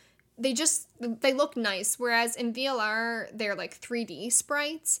 stylistically, they look nice, whereas in VLR, they're, like, 3D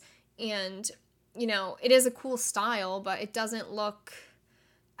sprites, and it is a cool style, but it doesn't look,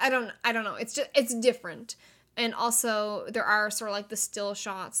 I don't know. It's different. And also there are sort of like the still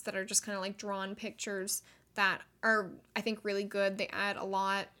shots that are just kind of like drawn pictures that are, I think, really good. They add a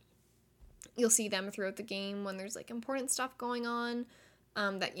lot. You'll see them throughout the game when there's like important stuff going on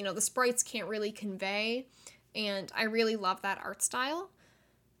that, the sprites can't really convey. And I really love that art style.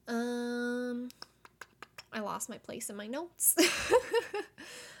 I lost my place in my notes.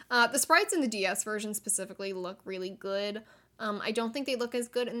 The sprites in the DS version specifically look really good. I don't think they look as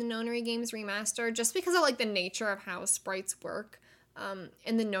good in the Nonary Games Remaster, just because of like the nature of how sprites work.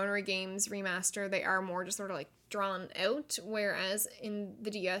 In the Nonary Games Remaster, they are more just sort of like drawn out, whereas in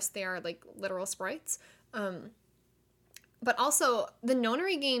the DS, they are like literal sprites. But also, the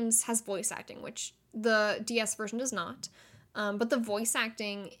Nonary Games has voice acting, which the DS version does not. But the voice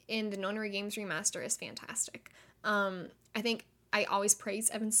acting in the Nonary Games Remaster is fantastic. I think I always praise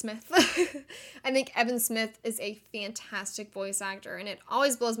Evan Smith. I think Evan Smith is a fantastic voice actor, and it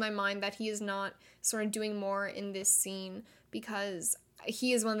always blows my mind that he is not sort of doing more in this scene, because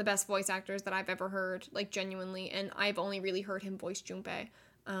he is one of the best voice actors that I've ever heard, like genuinely, and I've only really heard him voice Junpei.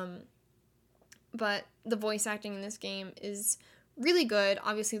 But the voice acting in this game is really good.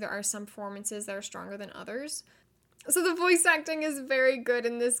 Obviously, there are some performances that are stronger than others. So the voice acting is very good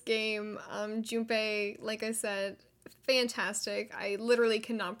in this game. Junpei, like I said, fantastic. I literally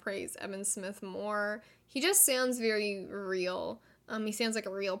cannot praise Evan Smith more. He just sounds very real. He sounds like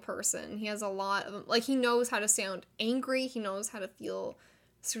a real person. He has a lot of, like, he knows how to sound angry. He knows how to feel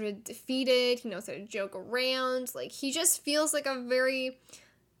sort of defeated. He knows how to joke around. Like, he just feels like a very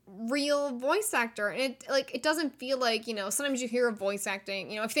real voice actor. And it doesn't feel like, sometimes you hear a voice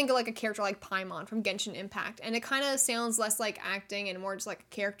acting, if you think of like a character like Paimon from Genshin Impact, and it kind of sounds less like acting and more just like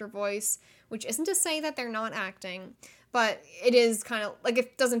a character voice, which isn't to say that they're not acting, but it is kind of like,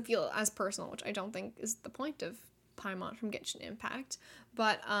 it doesn't feel as personal, which I don't think is the point of Paimon from Genshin Impact.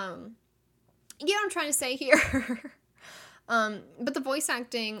 But you get what I'm trying to say here. But the voice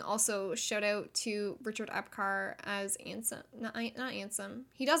acting, also shout out to Richard Epcar as Ansem. Not Ansem.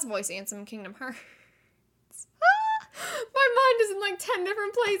 He does voice Ansem in Kingdom Hearts. My mind is in like 10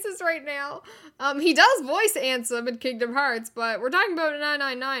 different places right now. He does voice Ansem in Kingdom Hearts, but we're talking about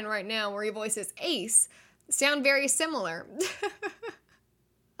 999 right now, where he voices Ace. Sound very similar.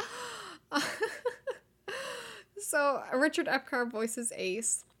 So Richard Epcar voices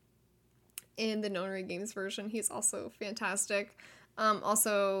Ace in the Nonary Games version. He's also fantastic.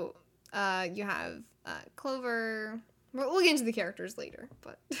 Also, you have Clover. We'll get into the characters later,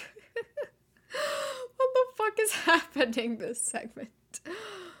 but what the fuck is happening this segment?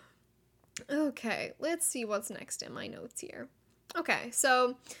 Okay, let's see what's next in my notes here. Okay,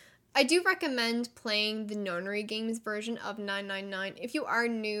 so I do recommend playing the Nonary Games version of 999 if you are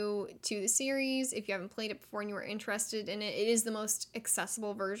new to the series, if you haven't played it before and you are interested in it. It is the most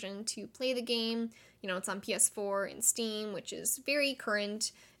accessible version to play the game. It's on PS4 and Steam, which is very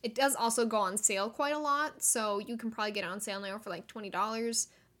current. It does also go on sale quite a lot, so you can probably get it on sale now for like $20,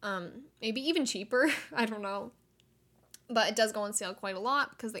 maybe even cheaper, I don't know. But it does go on sale quite a lot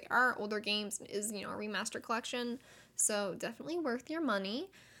because they are older games and is, a remaster collection, so definitely worth your money.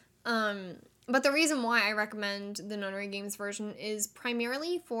 But the reason why I recommend the Nonary Games version is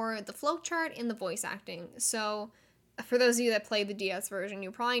primarily for the flowchart and the voice acting. So, for those of you that play the DS version,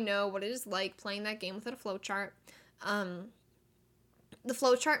 you probably know what it is like playing that game without a flowchart. The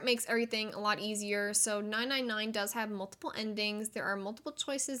flowchart makes everything a lot easier. So 999 does have multiple endings. There are multiple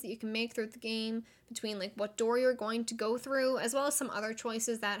choices that you can make throughout the game between like what door you're going to go through, as well as some other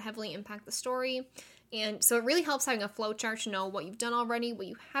choices that heavily impact the story. And so it really helps having a flowchart to know what you've done already, what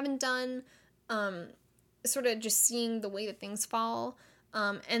you haven't done, sort of just seeing the way that things fall.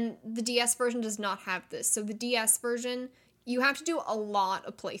 And the DS version does not have this. So the DS version, you have to do a lot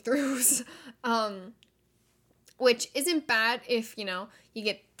of playthroughs, which isn't bad if, you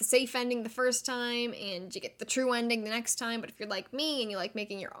get the safe ending the first time and you get the true ending the next time. But if you're like me and you like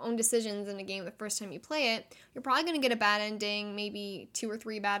making your own decisions in a game the first time you play it, you're probably going to get a bad ending, maybe 2 or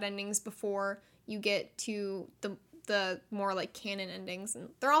 3 bad endings before you get to the more like canon endings, and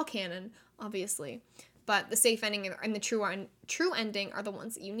they're all canon, obviously, but the safe ending and the true ending are the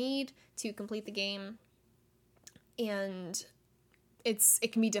ones that you need to complete the game, and it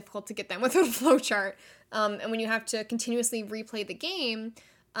can be difficult to get them without a flowchart. And when you have to continuously replay the game,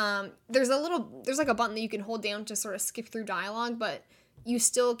 there's like a button that you can hold down to sort of skip through dialogue, but you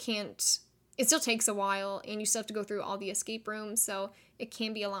still can't. It still takes a while, and you still have to go through all the escape rooms, so it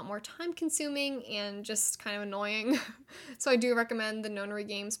can be a lot more time-consuming and just kind of annoying. So I do recommend the Nonary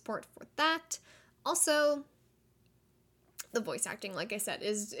Games port for that. Also, The voice acting, like I said,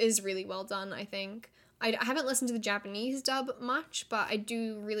 is really well done, I think. I haven't listened to the Japanese dub much, but I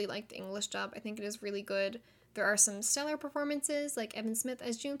do really like the English dub. I think it is really good. There are some stellar performances, like Evan Smith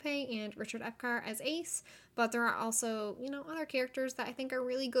as Junpei and Richard Epcar as Ace, but there are also, other characters that I think are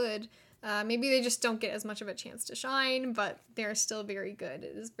really good. Maybe they just don't get as much of a chance to shine, but they're still very good.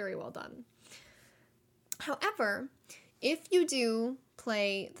 It is very well done. However, if you do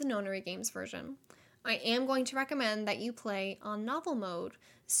play the Nonary Games version, I am going to recommend that you play on novel mode.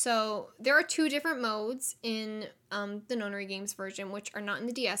 So there are 2 different modes in the Nonary Games version, which are not in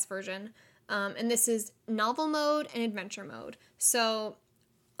the DS version. And this is novel mode and adventure mode. So,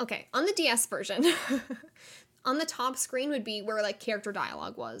 okay, on the DS version, on the top screen would be where, like, character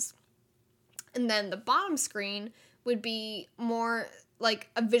dialogue was. And then the bottom screen would be more like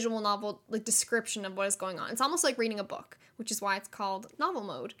a visual novel, like, description of what is going on. It's almost like reading a book, which is why it's called novel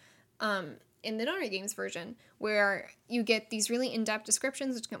mode. In the Nonary Games version, where you get these really in-depth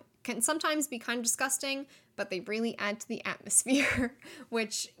descriptions, which can sometimes be kind of disgusting, but they really add to the atmosphere,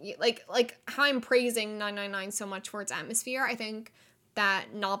 which, like how I'm praising 999 so much for its atmosphere, I think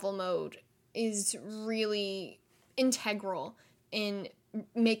that novel mode is really integral in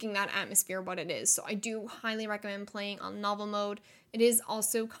making that atmosphere what it is. So I do highly recommend playing on novel mode. It is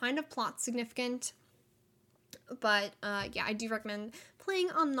also kind of plot significant, but yeah, I do recommend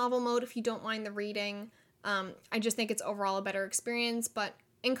playing on novel mode if you don't mind the reading. I just think it's overall a better experience, but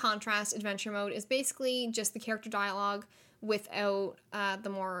in contrast, adventure mode is basically just the character dialogue without the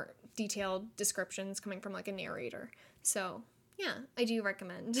more detailed descriptions coming from, like, a narrator. So yeah, I do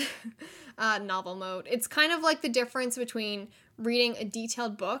recommend novel mode. It's kind of like the difference between reading a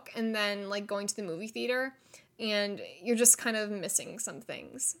detailed book and then, like, going to the movie theater, and you're just kind of missing some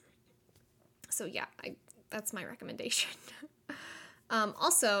things. So yeah, that's my recommendation.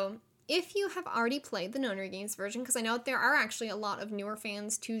 Also, if you have already played the Nonary Games version, because I know there are actually a lot of newer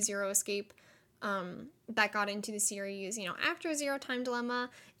fans to Zero Escape that got into the series, after Zero Time Dilemma,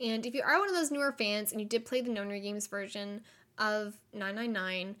 and if you are one of those newer fans and you did play the Nonary Games version of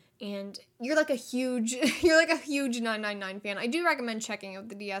 999, and you're like a huge 999 fan, I do recommend checking out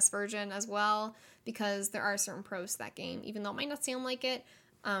the DS version as well, because there are certain pros to that game, even though it might not sound like it.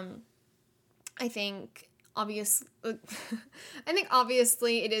 I think obviously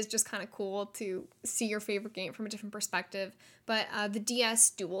it is just kind of cool to see your favorite game from a different perspective, but the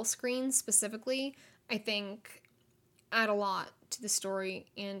DS dual screens specifically, I think, add a lot to the story,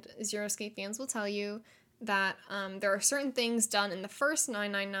 and Zero Escape fans will tell you that there are certain things done in the first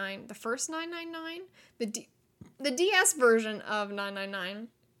 999, the DS version of 999,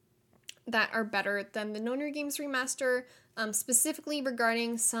 that are better than the Nonary Games remaster, specifically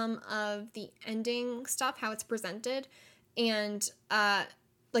regarding some of the ending stuff, how it's presented, and the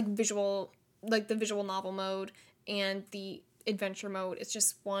visual novel mode and the adventure mode. It's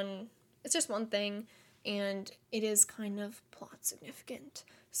just one thing, and it is kind of plot significant.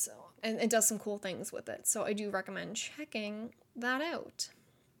 So, and it does some cool things with it. So I do recommend checking that out.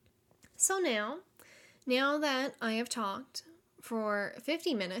 So now that I have talked for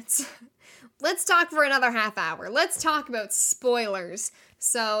 50 minutes, let's talk for another half hour. Let's talk about spoilers.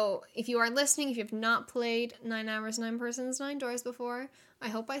 So if you are listening, if you have not played 9 Hours, 9 Persons, 9 Doors before, I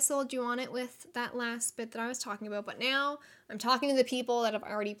hope I sold you on it with that last bit that I was talking about, but now I'm talking to the people that have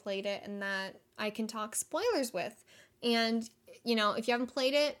already played it and that I can talk spoilers with. And, if you haven't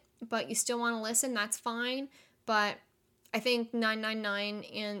played it, but you still want to listen, that's fine, but I think 999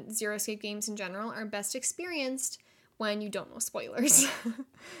 and Zero Escape games in general are best experienced when you don't know spoilers.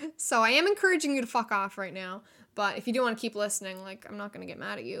 So I am encouraging you to fuck off right now, but if you do want to keep listening, I'm not going to get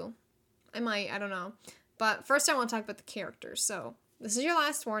mad at you. I might, I don't know. But first I want to talk about the characters. So this is your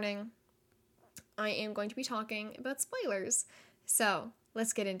last warning. I am going to be talking about spoilers. So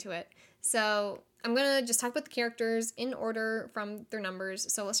let's get into it. So I'm going to just talk about the characters in order from their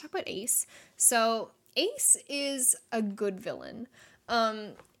numbers. So let's talk about Ace. So Ace is a good villain.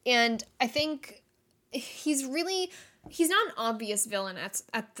 And I think he's not an obvious villain at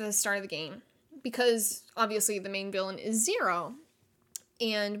the start of the game, because obviously the main villain is Zero,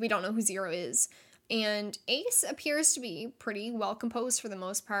 and we don't know who Zero is. And Ace appears to be pretty well composed for the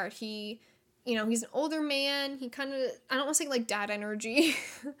most part. He's an older man. He kind of, I don't want to say dad energy,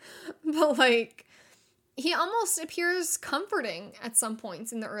 but he almost appears comforting at some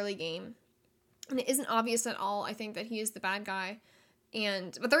points in the early game. And it isn't obvious at all, I think, that he is the bad guy.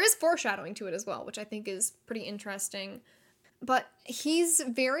 But there is foreshadowing to it as well, which I think is pretty interesting. But he's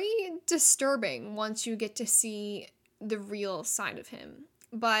very disturbing once you get to see the real side of him.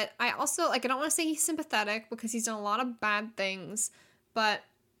 But I also, I don't want to say he's sympathetic, because he's done a lot of bad things, but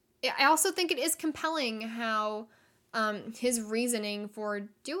I also think it is compelling how his reasoning for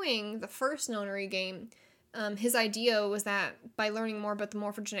doing the first Nonary game, his idea was that by learning more about the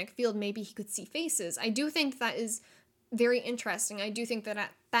morphogenetic field, maybe he could see faces. I do think that is very interesting. I do think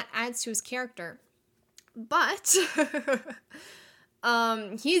that that adds to his character. But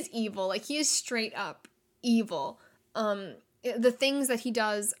he is evil. Like, he is straight up evil. The things that he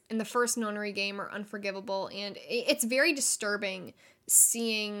does in the first Nonary game are unforgivable, and it's very disturbing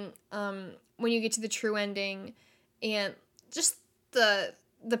seeing when you get to the true ending and just the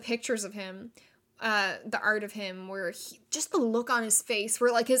pictures of him, the art of him, where just the look on his face,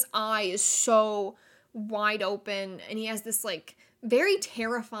 where like his eye is so wide open and he has this like very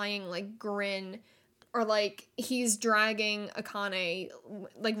terrifying like grin, or like he's dragging Akane,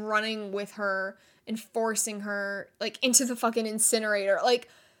 like running with her and forcing her like into the fucking incinerator. Like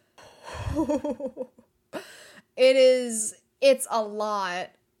it's a lot.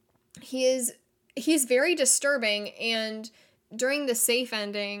 He's very disturbing, and during the safe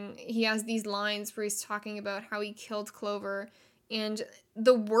ending, he has these lines where he's talking about how he killed Clover, and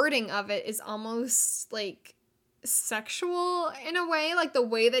the wording of it is almost like sexual in a way. Like, the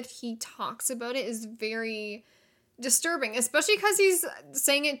way that he talks about it is very disturbing, especially because he's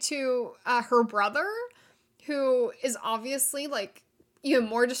saying it to her brother, who is obviously like even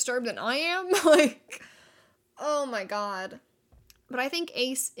more disturbed than I am. Like, oh my god. But I think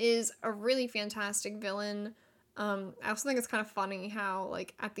Ace is a really fantastic villain. I also think it's kind of funny how,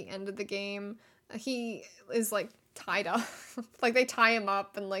 like, at the end of the game, he is, like, tied up. Like, they tie him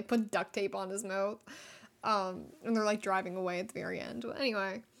up and, like, put duct tape on his mouth. And they're, like, driving away at the very end. But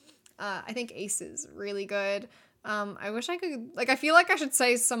anyway, I think Ace is really good. I wish I could, like, I feel like I should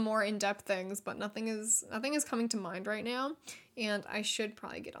say some more in-depth things, but nothing is coming to mind right now. And I should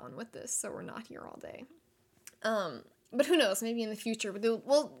probably get on with this so we're not here all day. But who knows, maybe in the future,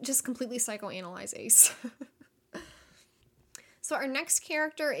 we'll just completely psychoanalyze Ace. So our next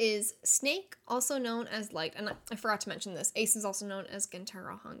character is Snake, also known as Light. And I forgot to mention this. Ace is also known as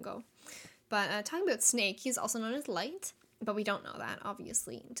Gentaro Hongo. But talking about Snake, he's also known as Light. But we don't know that,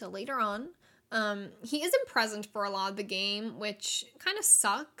 obviously, until later on. He isn't present for a lot of the game, which kind of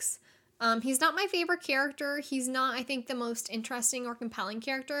sucks. He's not my favorite character. He's not, I think, the most interesting or compelling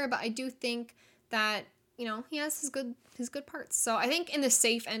character. But I do think that, you know, he has his good parts. So I think in the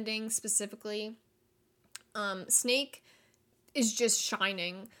safe ending specifically, Snake is just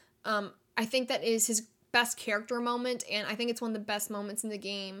shining. I think that is his best character moment, and I think it's one of the best moments in the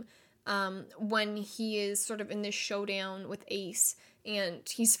game, when he is sort of in this showdown with Ace, and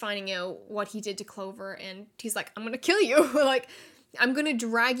he's finding out what he did to Clover, and he's like, I'm gonna kill you. Like, I'm gonna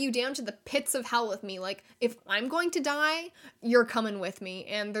drag you down to the pits of hell with me. Like, if I'm going to die, you're coming with me.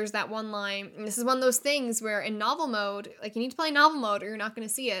 And there's that one line, and this is one of those things where in novel mode, like, you need to play novel mode or you're not gonna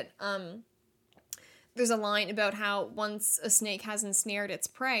see it. There's a line about how once a snake has ensnared its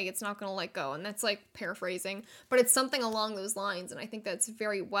prey, it's not gonna let go. And that's, like, paraphrasing, but it's something along those lines, and I think that's it's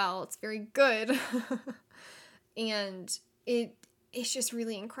very good. And it's just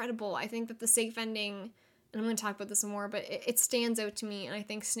really incredible. I think that the safe ending, and I'm going to talk about this more, but it stands out to me, and I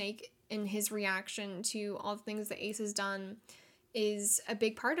think Snake, in his reaction to all the things that Ace has done, is a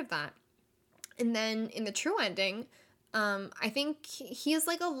big part of that. And then in the true ending, I think he is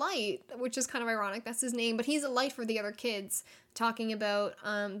like a light, which is kind of ironic, that's his name, but he's a light for the other kids, talking about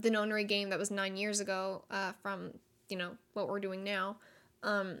the Nonary game that was 9 years ago, from, you know, what we're doing now.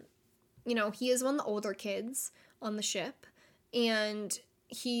 You know, he is one of the older kids on the ship, and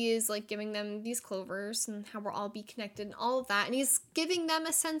he is, like, giving them these clovers and how we'll all be connected and all of that. And he's giving them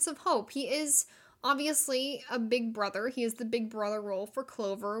a sense of hope. He is obviously a big brother. He is the big brother role for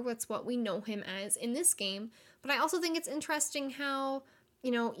Clover. That's what we know him as in this game. But I also think it's interesting how,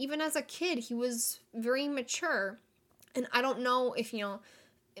 you know, even as a kid, he was very mature. And I don't know if, you know,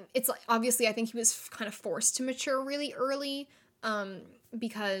 it's like, obviously I think he was kind of forced to mature really early,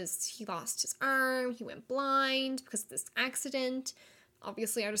 because he lost his arm, he went blind because of this accident.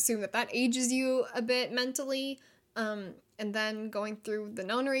 Obviously, I'd assume that ages you a bit mentally, and then going through the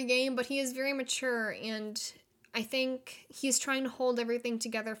Nonary game, but he is very mature, and I think he's trying to hold everything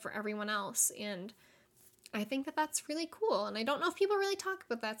together for everyone else, and I think that that's really cool, and I don't know if people really talk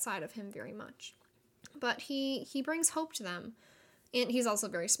about that side of him very much, but he brings hope to them, and he's also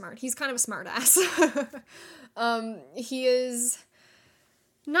very smart. He's kind of a smart ass. He is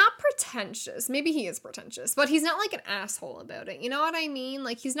not pretentious. Maybe he is pretentious, but he's not like an asshole about it. You know what I mean?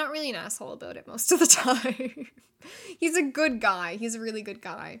 Like, he's not really an asshole about it most of the time. He's a good guy. He's a really good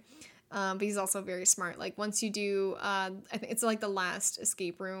guy. But he's also very smart. Like, once you do, I think it's like the last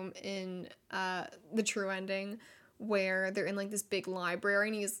escape room in the true ending, where they're in like this big library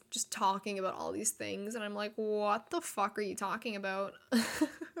and he's just talking about all these things, and I'm like, what the fuck are you talking about?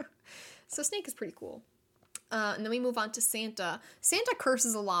 So Snake is pretty cool. And then we move on to Santa. Santa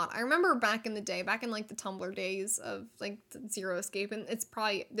curses a lot. I remember back in the day, back in like the Tumblr days of like Zero Escape, and it's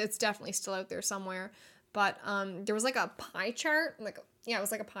definitely still out there somewhere. But there was like a pie chart, it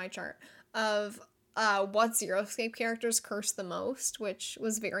was like a pie chart of what Zero Escape characters curse the most, which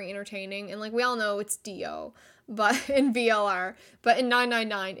was very entertaining. And like we all know it's Dio, but in VLR, but in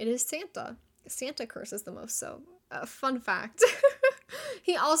 999 it is Santa. Santa curses the most. So fun fact.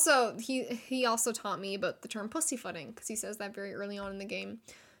 He also taught me about the term pussyfooting, because he says that very early on in the game.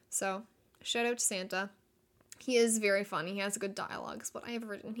 So, shout out to Santa. He is very funny. He has good dialogue, is what I have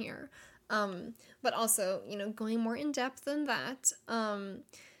written here. But also, going more in depth than that,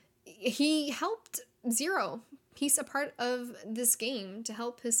 he helped Zero piece a part of this game to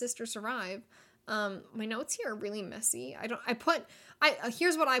help his sister survive. My notes here are really messy.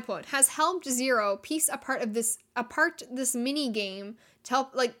 Here's what I put. Has helped Zero piece apart this mini game to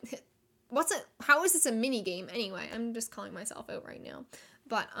help, like, how is this a mini game anyway? I'm just calling myself out right now.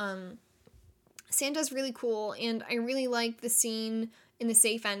 But, Santa's really cool, and I really like the scene in the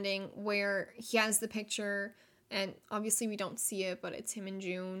safe ending where he has the picture, and obviously we don't see it, but it's him and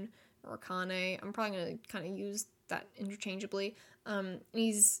June, or Kane. I'm probably gonna kind of use that interchangeably.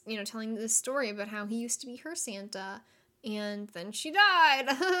 He's, telling this story about how he used to be her Santa, and then she died,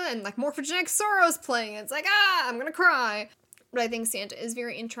 and like Morphogenic Sorrow's playing. It's like, I'm gonna cry. But I think Santa is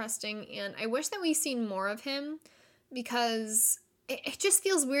very interesting, and I wish that we've seen more of him, because it just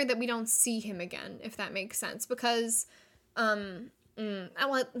feels weird that we don't see him again, if that makes sense. Because, if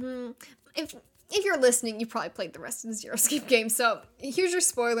you're listening, you probably played the rest of the Zero Escape game, so here's your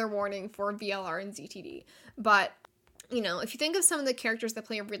spoiler warning for VLR and ZTD. But, if you think of some of the characters that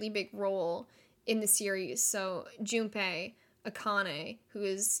play a really big role in the series, so Junpei, Akane, who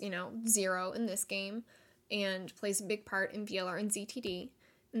is, Zero in this game, and plays a big part in VLR and ZTD.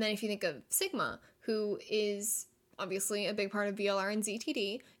 And then if you think of Sigma, who is obviously a big part of VLR and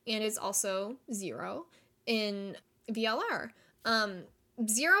ZTD, and is also Zero in VLR.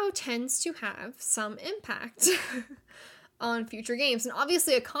 Zero tends to have some impact on future games. And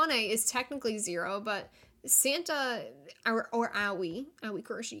obviously Akane is technically Zero, but Santa, or Aoi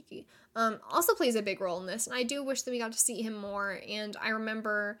Kurashiki, also plays a big role in this. And I do wish that we got to see him more. And I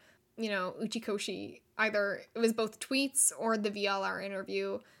remember, Uchikoshi, either it was both tweets or the VLR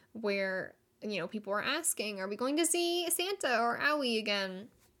interview where, people were asking, are we going to see Santa or Aoi again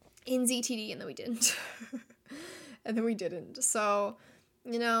in ZTD? And then we didn't. So,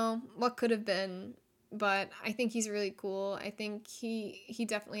 what could have been, but I think he's really cool. I think he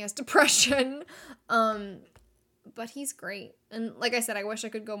definitely has depression, but he's great. And like I said, I wish I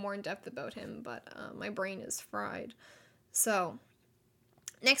could go more in depth about him, but my brain is fried. So,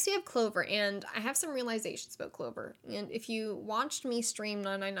 next we have Clover, and I have some realizations about Clover. And if you watched me stream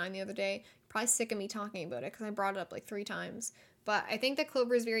 999 the other day, you're probably sick of me talking about it, because I brought it up like 3 times. But I think that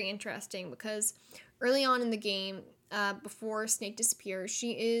Clover is very interesting, because early on in the game, before Snake disappears,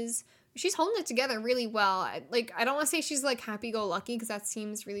 she's holding it together really well. I don't want to say she's like happy-go-lucky, because that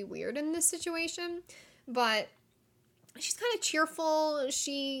seems really weird in this situation, but she's kind of cheerful.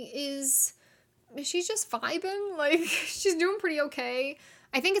 She's just vibing. Like, she's doing pretty okay.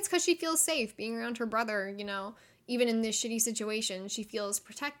 I think it's because she feels safe being around her brother, even in this shitty situation. She feels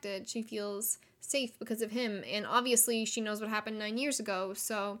protected. She feels safe because of him. And obviously she knows what happened 9 years ago,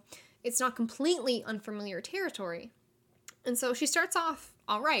 so it's not completely unfamiliar territory. And so she starts off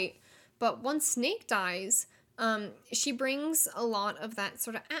all right. But once Snake dies, she brings a lot of that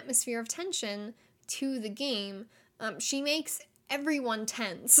sort of atmosphere of tension to the game. She makes everyone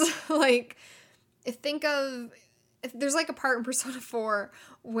tense. Like, if there's like a part in Persona 4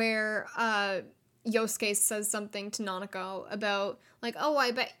 where Yosuke says something to Nanako about like, oh,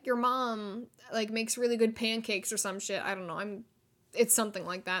 I bet your mom like makes really good pancakes or some shit. I don't know. It's something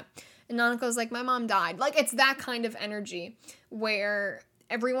like that. And Nanako's like, my mom died. Like, it's that kind of energy where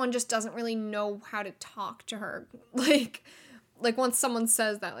everyone just doesn't really know how to talk to her. Like once someone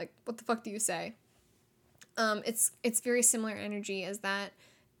says that, like, what the fuck do you say? It's very similar energy as that.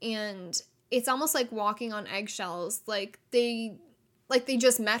 And it's almost like walking on eggshells. Like they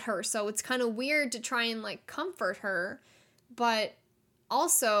just met her, so it's kind of weird to try and like comfort her, but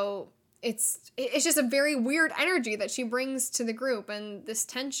also it's just a very weird energy that she brings to the group, and this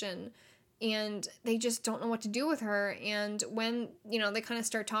tension, and they just don't know what to do with her. And when, they kind of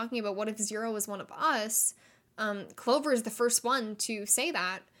start talking about what if Zero was one of us, Clover is the first one to say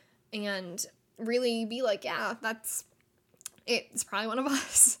that and really be like, yeah, it's probably one of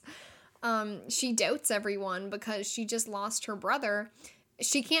us. She doubts everyone because she just lost her brother.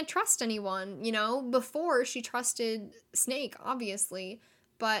 She can't trust anyone, you know? Before, she trusted Snake, obviously,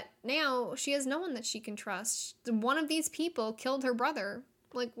 but now she has no one that she can trust. One of these people killed her brother.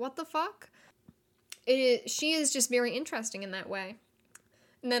 Like, what the fuck? She is just very interesting in that way.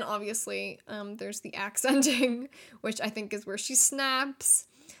 And then, obviously, there's the axe ending, which I think is where she snaps.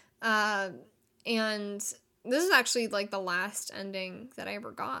 And this is actually, like, the last ending that I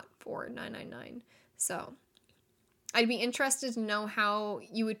ever got for 999. So, I'd be interested to know how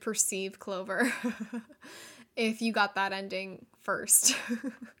you would perceive Clover if you got that ending first.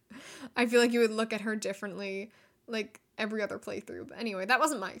 I feel like you would look at her differently, like, every other playthrough. But anyway, that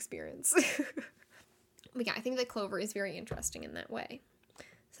wasn't my experience. But yeah, I think that Clover is very interesting in that way.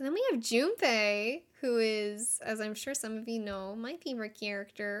 So then we have Junpei, who is, as I'm sure some of you know, my favorite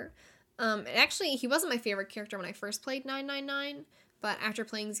character. And actually, he wasn't my favorite character when I first played 999, but after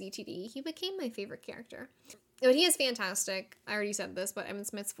playing ZTD, he became my favorite character. But he is fantastic. I already said this, but Evan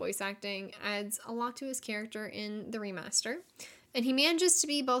Smith's voice acting adds a lot to his character in the remaster. And he manages to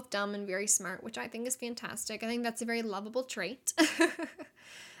be both dumb and very smart, which I think is fantastic. I think that's a very lovable trait.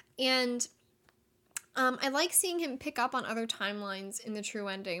 And I like seeing him pick up on other timelines in the true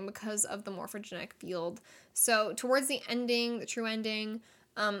ending because of the morphogenetic field. So towards the ending, the true ending,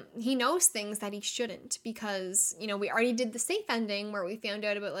 he knows things that he shouldn't because, you know, we already did the safe ending where we found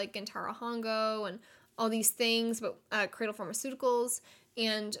out about, like, Gentara Hongo and all these things about Cradle Pharmaceuticals,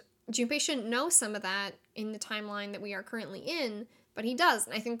 and Junpei shouldn't know some of that in the timeline that we are currently in, but he does,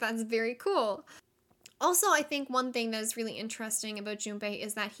 and I think that's very cool. Also, I think one thing that is really interesting about Junpei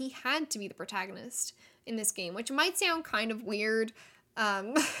is that he had to be the protagonist in this game, which might sound kind of weird.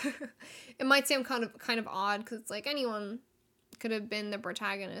 It might sound kind of odd, because it's like anyone could have been the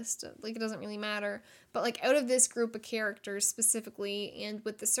protagonist. Like, it doesn't really matter. But, like, out of this group of characters specifically, and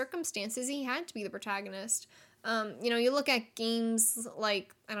with the circumstances, he had to be the protagonist. You know, you look at games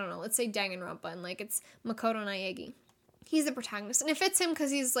like, I don't know, let's say Danganronpa, and, like, it's Makoto Naegi. He's the protagonist, and it fits him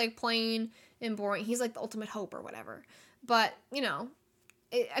because he's, like, plain and boring. He's, like, the ultimate hope or whatever. But, you know,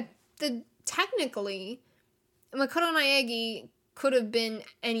 technically, Makoto Naegi could have been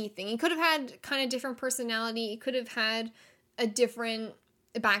anything. He could have had kind of different personality. He could have had a different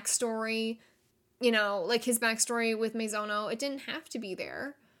backstory, you know, like his backstory with Meizono. It didn't have to be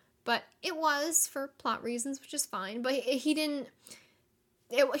there, but it was for plot reasons, which is fine. But he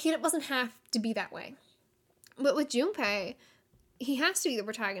wasn't have to be that way. But with Junpei, he has to be the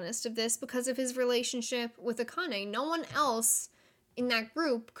protagonist of this because of his relationship with Akane. No one else in that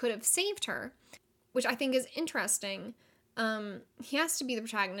group could have saved her, which I think is interesting. He has to be the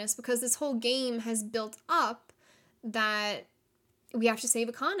protagonist because this whole game has built up that we have to save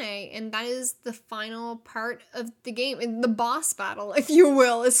Akane, and that is the final part of the game, and the boss battle, if you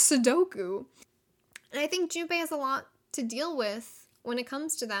will, is Sudoku. And I think Junpei has a lot to deal with when it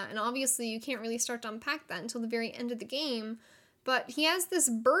comes to that, and obviously you can't really start to unpack that until the very end of the game, but he has this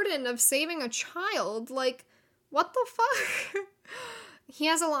burden of saving a child. Like, what the fuck? He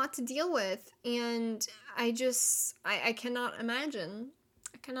has a lot to deal with, and I cannot imagine.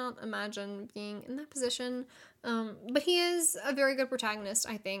 I cannot imagine being in that position. But he is a very good protagonist,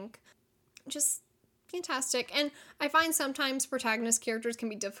 I think. Just fantastic. And I find sometimes protagonist characters can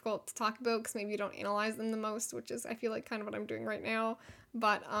be difficult to talk about because maybe you don't analyze them the most, which is, I feel like, kind of what I'm doing right now.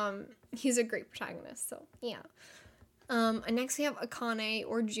 But he's a great protagonist, so yeah. And next we have Akane,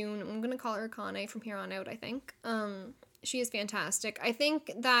 or June. I'm going to call her Akane from here on out, I think. She is fantastic. I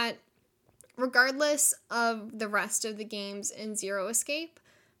think that regardless of the rest of the games in Zero Escape,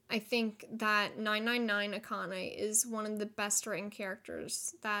 I think that 999 Akane is one of the best written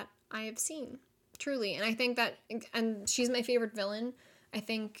characters that I have seen, truly. And I think that, and she's my favorite villain, I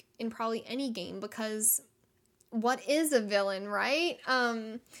think, in probably any game, because what is a villain, right?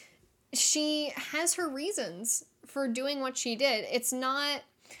 She has her reasons for doing what she did.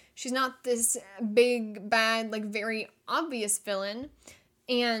 She's not this big, bad, like, very obvious villain,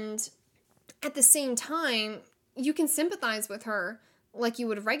 and at the same time, you can sympathize with her like you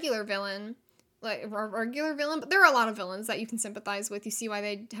would a regular villain, but there are a lot of villains that you can sympathize with. You see why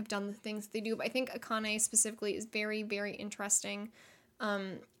they have done the things they do, but I think Akane specifically is very, very interesting,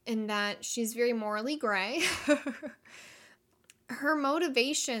 in that she's very morally gray. Her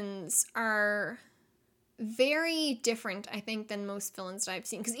motivations are very different, I think, than most villains that I've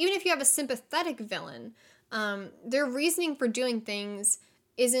seen, because even if you have a sympathetic villain, their reasoning for doing things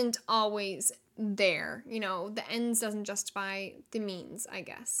isn't always there. You know, the ends doesn't justify the means, I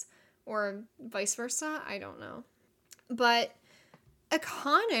guess. Or vice versa, I don't know. But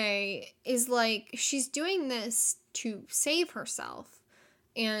Akane is like, she's doing this to save herself.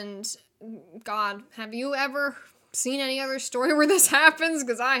 And God, have you ever seen any other story where this happens?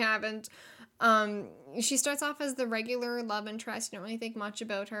 Because I haven't. She starts off as the regular love interest. You don't really think much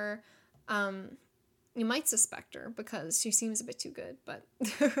about her. You might suspect her because she seems a bit too good, but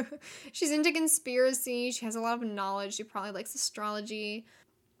she's into conspiracy. She has a lot of knowledge. She probably likes astrology.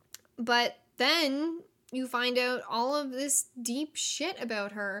 But then you find out all of this deep shit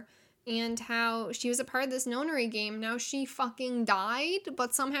about her and how she was a part of this nonary game. Now she fucking died,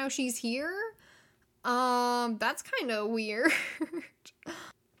 but somehow she's here. That's kind of weird.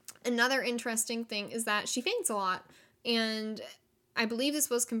 Another interesting thing is that she faints a lot, and I believe this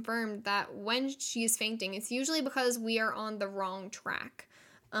was confirmed that when she is fainting, it's usually because we are on the wrong track.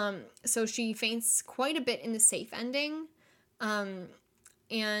 So she faints quite a bit in the safe ending.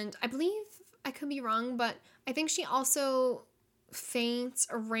 And I believe, I could be wrong, but I think she also faints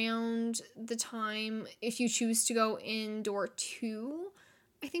around the time if you choose to go in door 2.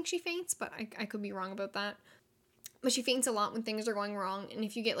 I think she faints, but I could be wrong about that. But she faints a lot when things are going wrong, and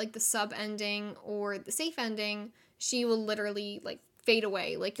if you get, like, the sub ending or the safe ending, she will literally, like, fade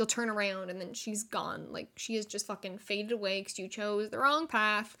away. Like, you'll turn around and then she's gone. Like, she is just fucking faded away because you chose the wrong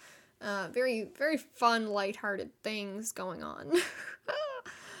path. Very, very fun, lighthearted things going on.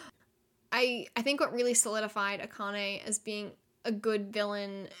 I think what really solidified Akane as being a good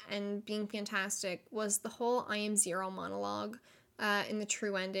villain and being fantastic was the whole I Am Zero monologue in the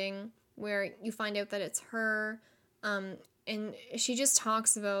true ending, where you find out that it's her, and she just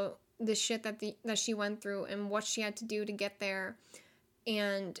talks about the shit that she went through and what she had to do to get there,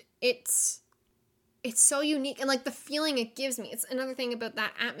 and it's so unique, and like the feeling it gives me, it's another thing about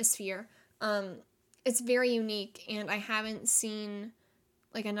that atmosphere. It's very unique, and I haven't seen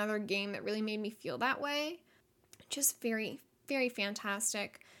like another game that really made me feel that way. Just very, very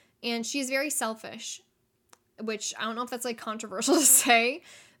fantastic. And she's very selfish, which I don't know if that's like controversial to say,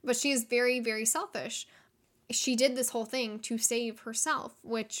 but she is very, very selfish. She did this whole thing to save herself,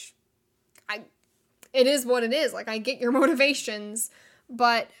 which it is what it is. Like, I get your motivations,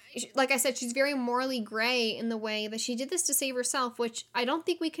 but like I said, she's very morally gray in the way that she did this to save herself, which I don't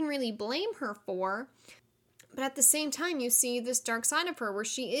think we can really blame her for. But at the same time, you see this dark side of her where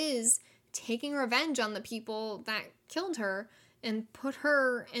she is taking revenge on the people that killed her and put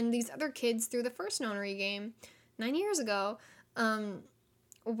her and these other kids through the first nonary game 9 years ago,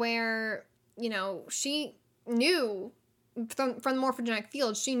 where, you know, she knew from the morphogenetic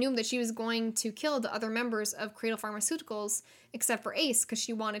field, she knew that she was going to kill the other members of Cradle Pharmaceuticals, except for Ace, because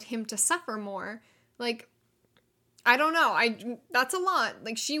she wanted him to suffer more. Like, I don't know, that's a lot.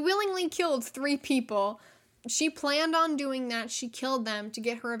 Like, she willingly killed 3 people. She planned on doing that. She killed them to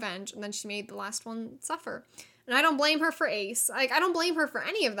get her revenge, and then she made the last one suffer. And I don't blame her for Ace. Like, I don't blame her for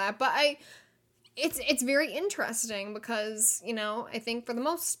any of that, but it's very interesting because, you know, I think for the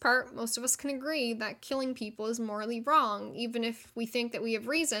most part, most of us can agree that killing people is morally wrong, even if we think that we have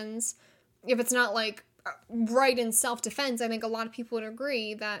reasons. If it's not, like, right in self-defense, I think a lot of people would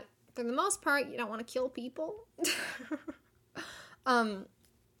agree that, for the most part, you don't want to kill people.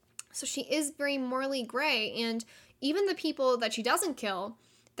 So she is very morally gray, and even the people that she doesn't kill,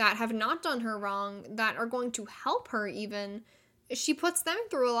 that have not done her wrong, that are going to help her even, she puts them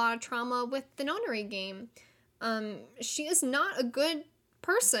through a lot of trauma with the nonary game. She is not a good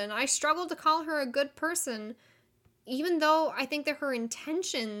person. I struggle to call her a good person, even though I think that her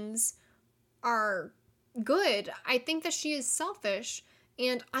intentions are good. I think that she is selfish,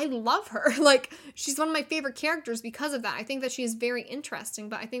 and I love her. Like, she's one of my favorite characters because of that. I think that she is very interesting,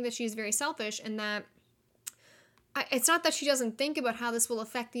 but I think that she is very selfish, and that it's not that she doesn't think about how this will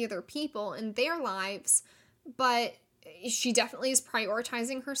affect the other people in their lives, but she definitely is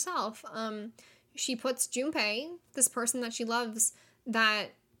prioritizing herself. She puts Junpei, this person that she loves, that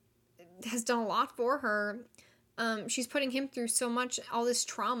has done a lot for her, she's putting him through so much, all this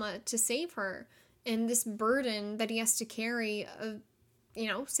trauma to save her, and this burden that he has to carry of, you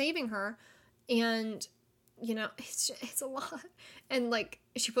know, saving her. And, you know, it's a lot. And, like,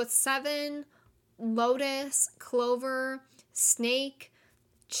 she puts Seven, Lotus, Clover, Snake,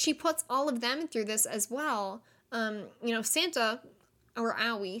 she puts all of them through this as well. You know, Santa, or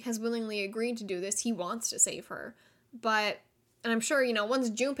Aoi, has willingly agreed to do this. He wants to save her. But, and I'm sure, you know, once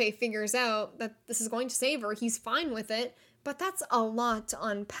Junpei figures out that this is going to save her, he's fine with it. But that's a lot to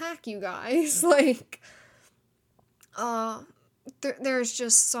unpack, you guys. Like, there's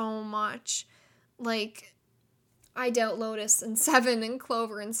just so much. Like, I doubt Lotus and Seven and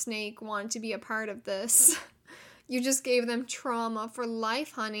Clover and Snake want to be a part of this. You just gave them trauma for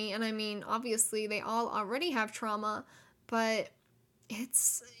life, honey. And I mean, obviously, they all already have trauma, but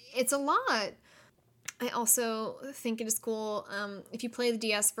it's a lot. I also think it is cool, if you play the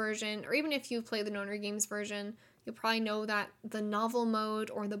DS version, or even if you play the Nonary Games version, you'll probably know that the novel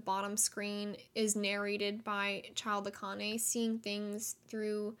mode or the bottom screen is narrated by Child Akane, seeing things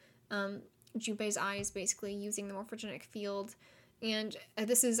through Junpei's eyes, basically, using the morphogenetic field. And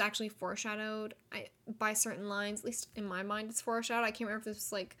this is actually foreshadowed by certain lines, at least in my mind it's foreshadowed. I can't remember if this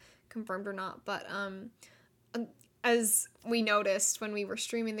was, like, confirmed or not, but as we noticed when we were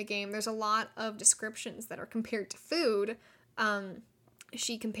streaming the game, there's a lot of descriptions that are compared to food.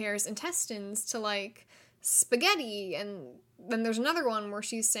 She compares intestines to, like, spaghetti, and then there's another one where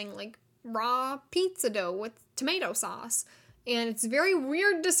she's saying, like, raw pizza dough with tomato sauce. And it's very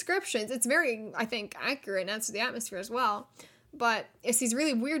weird descriptions. It's very, I think, accurate and adds to the atmosphere as well. But it's these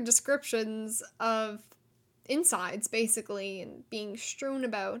really weird descriptions of insides, basically, and being strewn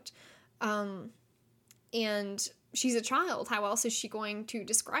about. And she's a child. How else is she going to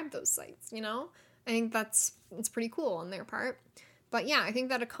describe those sites, you know? I think it's pretty cool on their part. But yeah, I think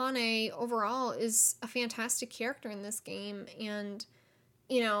that Akane overall is a fantastic character in this game. And,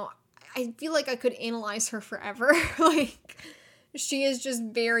 you know, I feel like I could analyze her forever. Like, she is just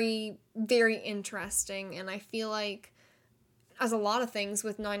very, very interesting. And I feel like, as a lot of things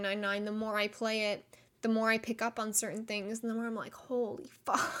with 999, the more I play it, the more I pick up on certain things, and the more I'm like, holy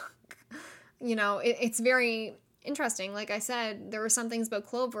fuck. You know, it's very interesting. Like I said, there were some things about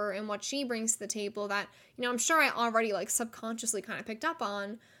Clover and what she brings to the table that, you know, I'm sure I already, like, subconsciously kind of picked up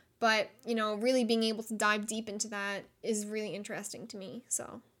on, but, you know, really being able to dive deep into that is really interesting to me.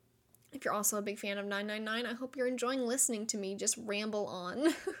 So if you're also a big fan of 999, I hope you're enjoying listening to me just ramble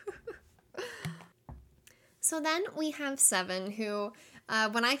on. So then we have Seven, who,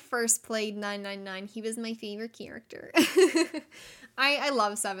 when I first played 999, he was my favorite character. I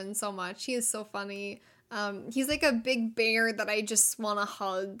love Seven so much. He is so funny. He's like a big bear that I just want to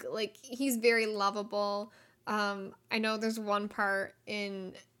hug. Like, he's very lovable. I know there's one part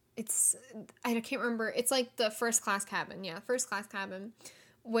I can't remember, it's like the first class cabin,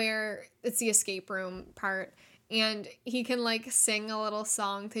 where it's the escape room part, and he can, like, sing a little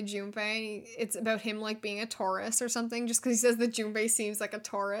song to Junpei. It's about him, like, being a Taurus or something, just because he says that Junpei seems like a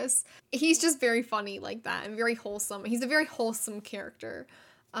Taurus. He's just very funny like that, and very wholesome. He's a very wholesome character.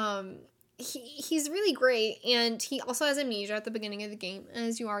 He's really great, and he also has amnesia at the beginning of the game,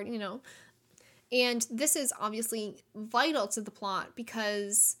 as you already know. And this is obviously vital to the plot,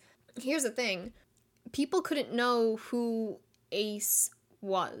 because here's the thing. People couldn't know who Ace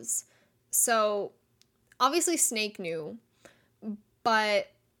was. So obviously Snake knew,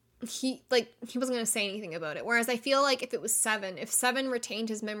 but he wasn't going to say anything about it. Whereas I feel like if Seven retained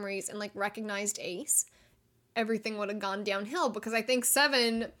his memories and, like, recognized Ace, everything would have gone downhill, because I think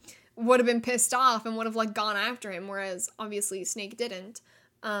Seven would have been pissed off and would have, like, gone after him, whereas obviously Snake didn't,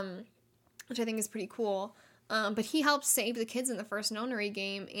 which I think is pretty cool. But he helped save the kids in the first Nonary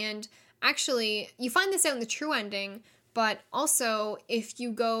game, and actually, you find this out in the true ending, but also if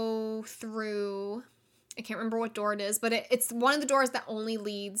you go through, I can't remember what door it is, but it's one of the doors that only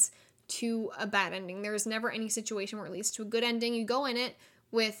leads to a bad ending. There's never any situation where it leads to a good ending. You go in it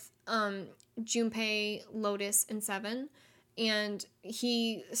with Junpei, Lotus, and Seven, and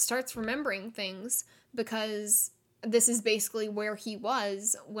he starts remembering things, because this is basically where he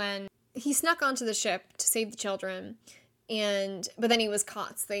was when he snuck onto the ship to save the children, but then he was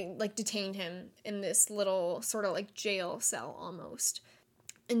caught, so they, like, detained him in this little sort of, like, jail cell almost.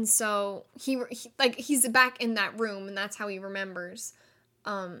 And so he's back in that room, and that's how he remembers.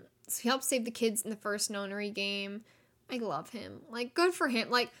 So he helped save the kids in the first Nonary game. I love him. Like, good for him.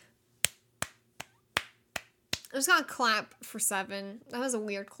 Like, I just gotta clap for Seven. That was a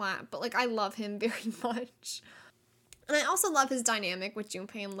weird clap, but, like, I love him very much. And I also love his dynamic with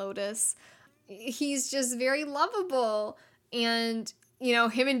Junpei and Lotus. He's just very lovable, and, you know,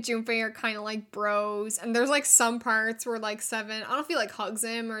 him and Junpei are kind of like bros, and there's, like, some parts where, like, Seven, I don't know if he, like, hugs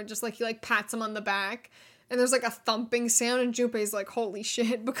him or just, like, he, like, pats him on the back, and there's, like, a thumping sound, and Junpei's like, holy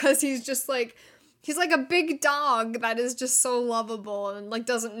shit, because he's just, like, he's like a big dog that is just so lovable and, like,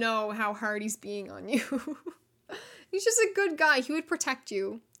 doesn't know how hard he's being on you. He's just a good guy. He would protect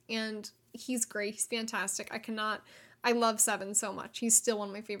you, and he's great. He's fantastic. I love Seven so much. He's still one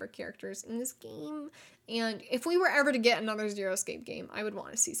of my favorite characters in this game. And if we were ever to get another Zero Escape game, I would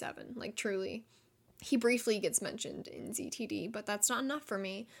want to see Seven. Like, truly. He briefly gets mentioned in ZTD, but that's not enough for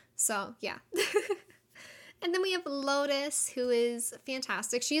me. So, yeah. And then we have Lotus, who is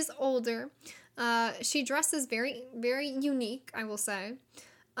fantastic. She is older. She dresses very, very unique, I will say.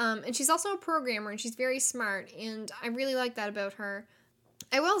 And she's also a programmer, and she's very smart, and I really like that about her.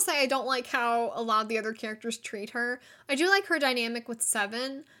 I will say I don't like how a lot of the other characters treat her. I do like her dynamic with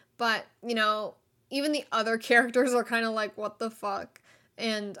Seven, but, you know, even the other characters are kind of like, what the fuck?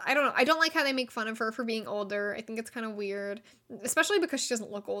 And I don't know. I don't like how they make fun of her for being older. I think it's kind of weird, especially because she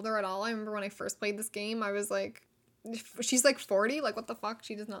doesn't look older at all. I remember when I first played this game, I was like, she's like 40. Like, what the fuck?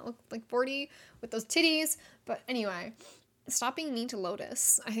 She does not look like 40 with those titties. But anyway, stop being mean to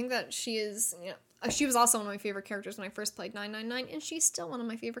Lotus. I think that she is, she was also one of my favorite characters when I first played 999, and she's still one of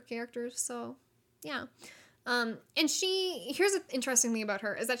my favorite characters. So, yeah. And here's an interesting thing about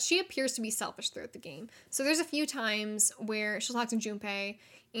her, is that she appears to be selfish throughout the game. So there's a few times where she'll talk to Junpei,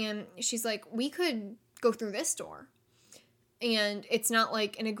 and she's like, we could go through this door. And it's not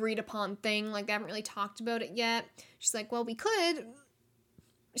like an agreed upon thing, like they haven't really talked about it yet. She's like, well, we could.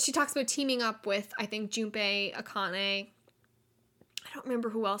 She talks about teaming up with, I think, Junpei, Akane, I don't remember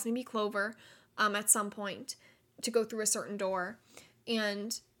who else, maybe Clover, at some point, to go through a certain door.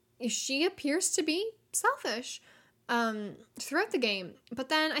 And she appears to be selfish throughout the game. But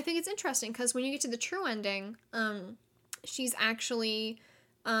then I think it's interesting because when you get to the true ending, she's actually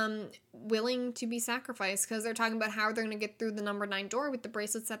willing to be sacrificed, because they're talking about how they're going to get through the number 9 door with the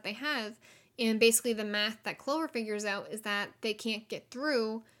bracelets that they have. And basically the math that Clover figures out is that they can't get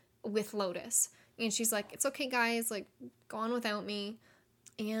through with Lotus. And she's like, it's okay, guys, like, go on without me.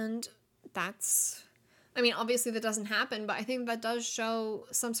 And that's... I mean, obviously that doesn't happen, but I think that does show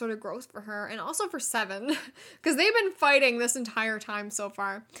some sort of growth for her, and also for Seven, because they've been fighting this entire time so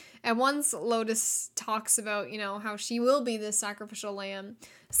far. And once Lotus talks about, how she will be this sacrificial lamb,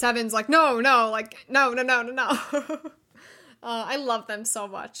 Seven's like, no. I love them so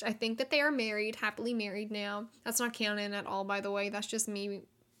much. I think that they are married, happily married now. That's not canon at all, by the way. That's just me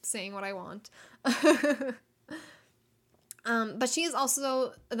saying what I want. But she is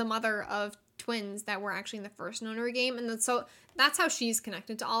also the mother of twins that were actually in the first Nonary game, and so that's how she's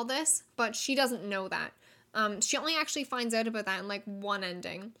connected to all this, but she doesn't know that. She only actually finds out about that in like one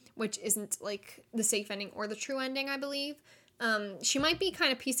ending, which isn't like the safe ending or the true ending, I believe. She might be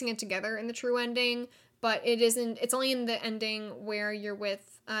kind of piecing it together in the true ending, but it's only in the ending where you're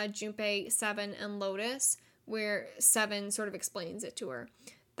with Junpei, Seven, and Lotus, where Seven sort of explains it to her.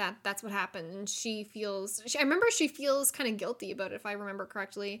 That's what happened, and I remember she feels kind of guilty about it, if I remember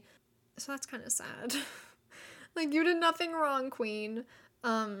correctly. So that's kind of sad. Like, you did nothing wrong, Queen.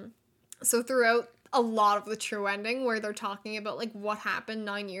 So throughout a lot of the true ending, where they're talking about, like, what happened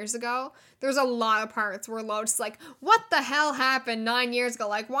 9 years ago, there's a lot of parts where Lotus is like, what the hell happened 9 years ago?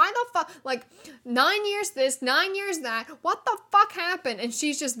 Like, why the fuck? Like, 9 years this, 9 years that. What the fuck happened? And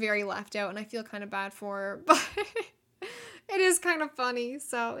she's just very left out, and I feel kind of bad for her. But it is kind of funny,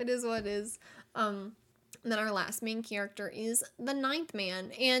 so it is what it is. And then our last main character is the Ninth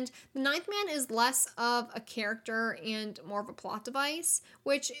Man. And the Ninth Man is less of a character and more of a plot device,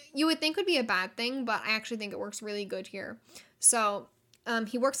 which you would think would be a bad thing, but I actually think it works really good here. So,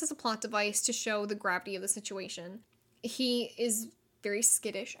 he works as a plot device to show the gravity of the situation. He is very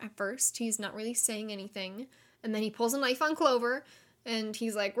skittish at first. He's not really saying anything. And then he pulls a knife on Clover, and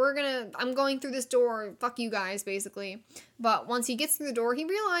he's like, I'm going through this door, fuck you guys, basically. But once he gets through the door, he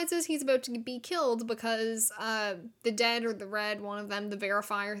realizes he's about to be killed because the dead or the red, one of them, the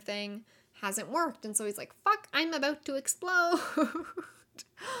verifier thing, hasn't worked. And so he's like, fuck, I'm about to explode.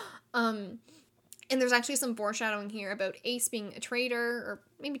 And there's actually some foreshadowing here about Ace being a traitor, or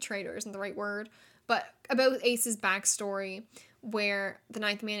maybe traitor isn't the right word, but about Ace's backstory, where the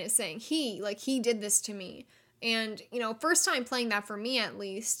Ninth Man is saying, he did this to me. And, first time playing that, for me at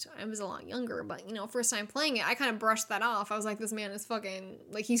least, I was a lot younger, but, first time playing it, I kind of brushed that off. I was like, this man is fucking,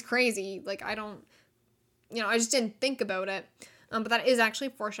 like, he's crazy. Like, I don't, I just didn't think about it. But that is actually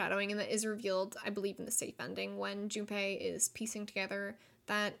foreshadowing, and that is revealed, I believe, in the safe ending, when Junpei is piecing together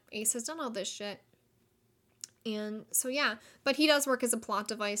that Ace has done all this shit. And so, yeah. But he does work as a plot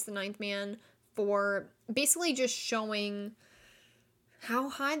device, the Ninth Man, for basically just showing how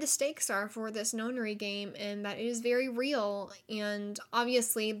high the stakes are for this Nonary game, and that it is very real. And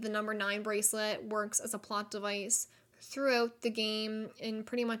obviously the number 9 bracelet works as a plot device throughout the game in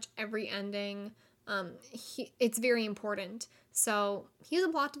pretty much every ending. It's very important. So he's a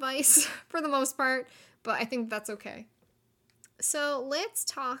plot device for the most part, but I think that's okay. So let's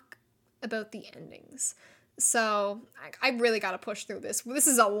talk about the endings. So I really gotta push through this. This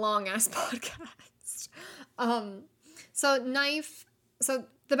is a long ass podcast. So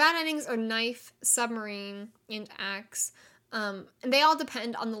the bad endings are Knife, Submarine, and Axe. And they all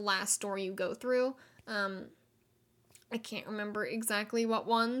depend on the last door you go through. I can't remember exactly what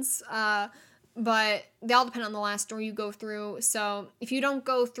ones, but they all depend on the last door you go through. So if you don't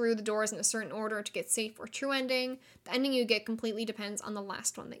go through the doors in a certain order to get safe or true ending, the ending you get completely depends on the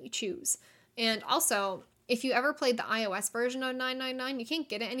last one that you choose. And also, if you ever played the iOS version of 999, you can't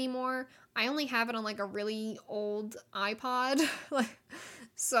get it anymore. I only have it on like a really old iPod.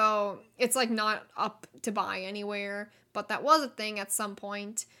 So it's like not up to buy anywhere, but that was a thing at some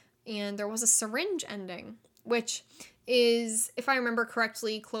point. And there was a syringe ending, which is, if I remember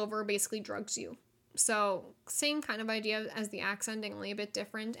correctly, Clover basically drugs you. So same kind of idea as the axe ending, only a bit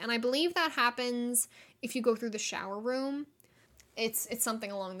different. And I believe that happens if you go through the shower room. It's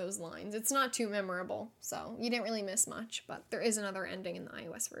something along those lines. It's not too memorable, so you didn't really miss much, but there is another ending in the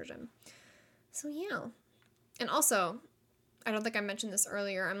iOS version. So yeah. And also, I don't think I mentioned this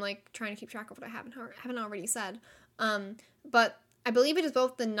earlier. I'm like trying to keep track of what I haven't already said. But I believe it is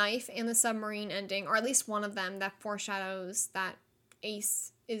both the knife and the submarine ending, or at least one of them, that foreshadows that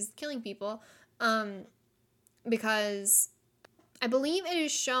Ace is killing people. Because I believe it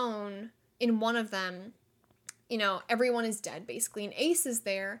is shown in one of them, you know, everyone is dead basically, and Ace is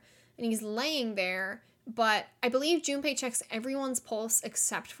there, and he's laying there, but I believe Junpei checks everyone's pulse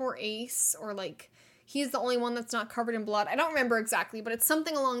except for Ace, or like, he's the only one that's not covered in blood. I don't remember exactly, but it's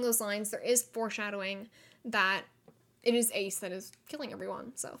something along those lines. There is foreshadowing that it is Ace that is killing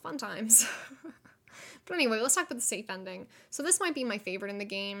everyone, so fun times. But anyway, let's talk about the safe ending. So this might be my favorite in the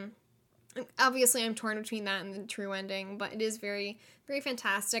game. Obviously, I'm torn between that and the true ending, but it is very, very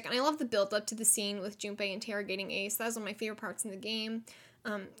fantastic. And I love the build-up to the scene with Junpei interrogating Ace. That was one of my favorite parts in the game.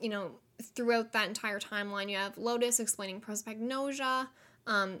 You know, throughout that entire timeline, you have Lotus explaining prosopagnosia,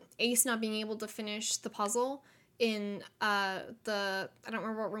 Ace not being able to finish the puzzle in I don't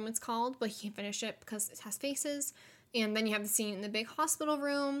remember what room it's called, but he can't finish it because it has faces. And then you have the scene in the big hospital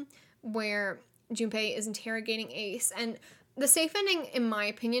room where Junpei is interrogating Ace. And the safe ending, in my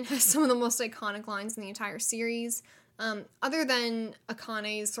opinion, has some of the most iconic lines in the entire series. Other than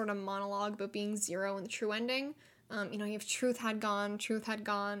Akane's sort of monologue about being zero in the true ending. You know, you have truth had gone, and truth had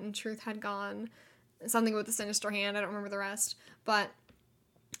gone. Something with the sinister hand, I don't remember the rest. But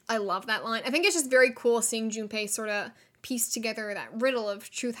I love that line. I think it's just very cool seeing Junpei sort of piece together that riddle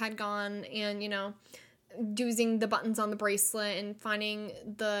of truth had gone and, you know, using the buttons on the bracelet and finding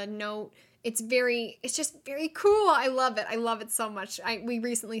the note. It's just very cool. I love it. I love it so much. We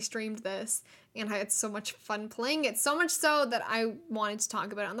recently streamed this, and I had so much fun playing it. So much so that I wanted to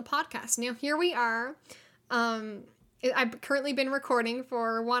talk about it on the podcast. Now, here we are. I've currently been recording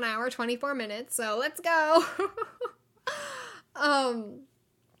for 1 hour, 24 minutes, so let's go.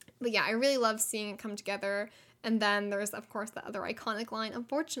 But yeah, I really love seeing it come together. And then there's, of course, the other iconic line.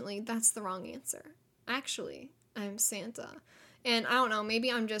 Unfortunately, that's the wrong answer. Actually, I'm Santa. And I don't know,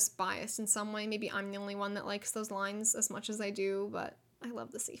 maybe I'm just biased in some way. Maybe I'm the only one that likes those lines as much as I do, but I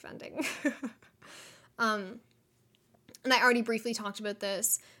love the safe ending. And I already briefly talked about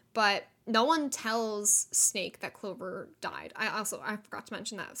this, but no one tells Snake that Clover died. I forgot to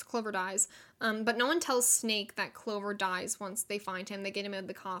mention that. So Clover dies. But no one tells Snake that Clover dies once they find him. They get him out of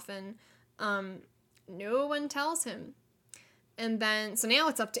the coffin. No one tells him. And then, so now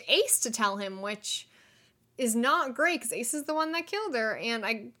it's up to Ace to tell him, which is not great because Ace is the one that killed her. And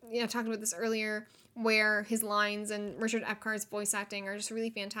I talked about this earlier, where his lines and Richard Epcart's voice acting are just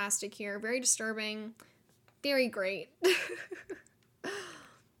really fantastic here. Very disturbing. Very great.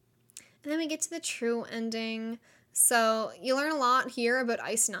 And then we get to the true ending. So you learn a lot here about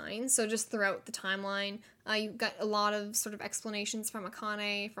Ice 9. So just throughout the timeline, you got a lot of sort of explanations from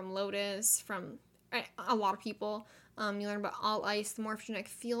Akane, from Lotus, from a lot of people. You learn about all ice, the morphogenetic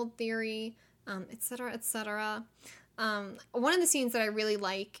field theory, etc., etc. One of the scenes that I really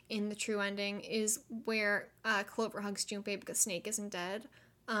like in the true ending is where Clover hugs Junpei because Snake isn't dead.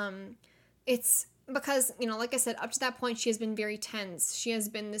 It's because, like I said, up to that point, she has been very tense. She has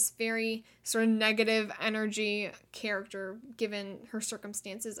been this very sort of negative energy character, given her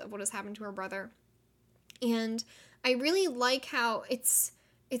circumstances of what has happened to her brother. And I really like how it's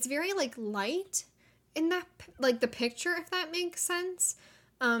very, light in that, the picture, if that makes sense.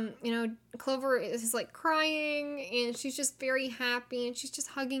 Clover is, crying, and she's just very happy, and she's just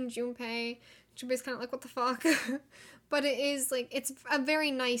hugging Junpei. Junpei's kind of like, what the fuck? But it is, it's a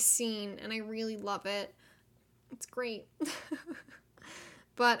very nice scene, and I really love it. It's great.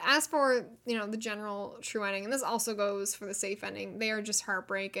 But as for, the general true ending, and this also goes for the safe ending, they are just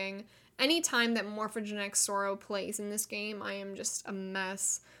heartbreaking. Any time that morphogenic Soro plays in this game, I am just a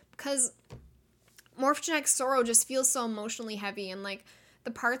mess. Because morphogenic Soro just feels so emotionally heavy, and,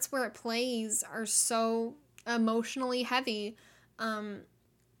 the parts where it plays are so emotionally heavy.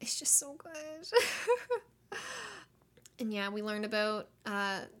 It's just so good. And yeah, we learned about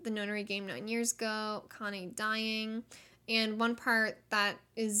the Nonary game 9 years ago, Akane dying, and one part that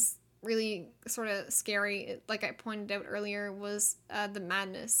is really sort of scary, like I pointed out earlier, was the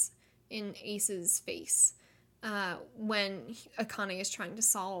madness in Ace's face. when Akane is trying to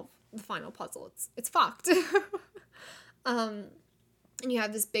solve the final puzzle. It's fucked. And you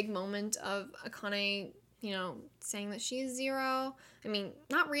have this big moment of Akane, saying that she is Zero. I mean,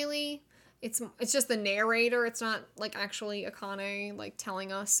 not really. It's just the narrator. It's not, like, actually Akane, like,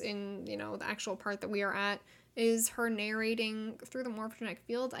 telling us in, the actual part that we are at is her narrating through the morphogenetic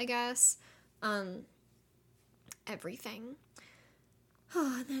field, I guess. Everything.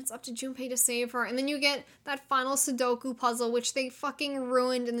 And then it's up to Junpei to save her. And then you get that final Sudoku puzzle, which they fucking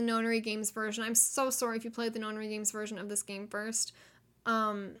ruined in the Nonary Games version. I'm so sorry if you played the Nonary Games version of this game first.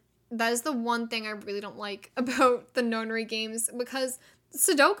 That is the one thing I really don't like about the Nonary Games, because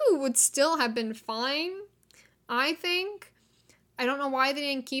Sudoku would still have been fine, I think. I don't know why they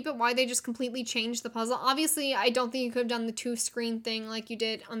didn't keep it, why they just completely changed the puzzle. Obviously, I don't think you could have done the 2-screen thing like you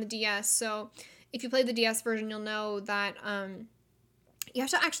did on the DS, so if you played the DS version, you'll know that, you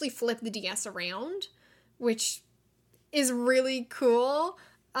have to actually flip the DS around, which is really cool.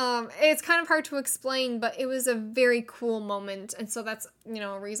 It's kind of hard to explain, but it was a very cool moment, and so that's,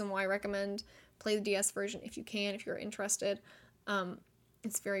 a reason why I recommend play the DS version if you can, if you're interested.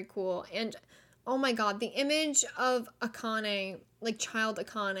 It's very cool, and oh my god, the image of Akane, like child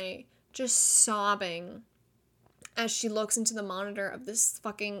Akane, just sobbing as she looks into the monitor of this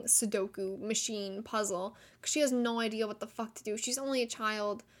fucking Sudoku machine puzzle, because she has no idea what the fuck to do. She's only a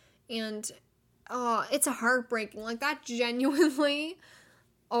child, and it's heartbreaking. Like, that genuinely,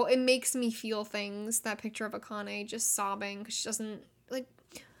 it makes me feel things, that picture of Akane just sobbing, because she doesn't, like,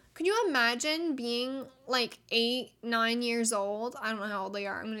 could you imagine being, like, 8, 9 years old? I don't know how old they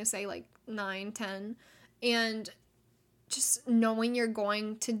are. I'm gonna say, like, 9, 10, and just knowing you're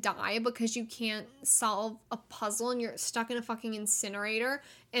going to die because you can't solve a puzzle and you're stuck in a fucking incinerator,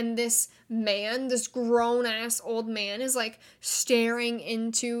 and this grown-ass old man is, like, staring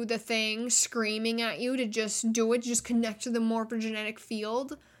into the thing, screaming at you to just do it, just connect to the morphogenetic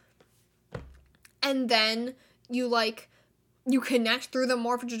field, and then you connect through the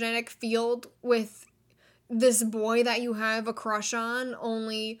morphogenetic field with this boy that you have a crush on,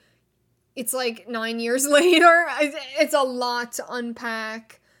 only it's like 9 years later. It's a lot to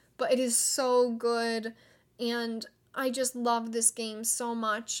unpack, but it is so good, and I just love this game so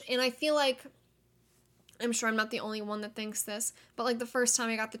much. And I feel like, I'm sure I'm not the only one that thinks this, but like the first time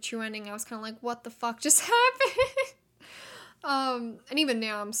I got the true ending, I was kind of like, what the fuck just happened? And even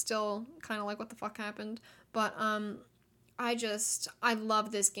now I'm still kind of like, what the fuck happened? But I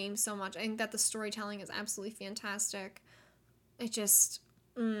love this game so much. I think that the storytelling is absolutely fantastic. It just,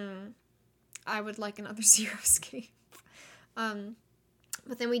 I would like another Zero Escape.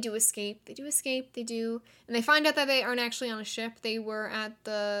 But then we do escape. They do, and they find out that they aren't actually on a ship. They were at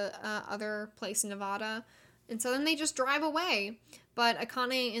the other place in Nevada, and so then they just drive away. But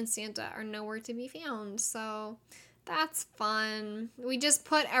Akane and Santa are nowhere to be found, so that's fun. We just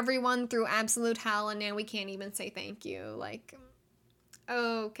put everyone through absolute hell, and now we can't even say thank you. Like,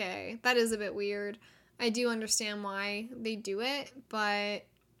 okay, that is a bit weird. I do understand why they do it, but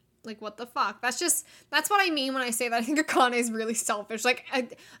like, what the fuck? That's what I mean when I say that I think Akane is really selfish. Like, I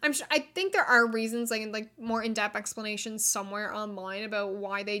think there are reasons, like more in-depth explanations somewhere online about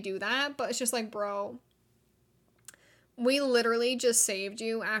why they do that, but it's just like, bro, we literally just saved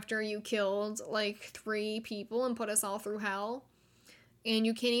you after you killed, like, 3 people and put us all through hell, and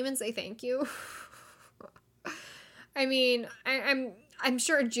you can't even say thank you? I mean, I'm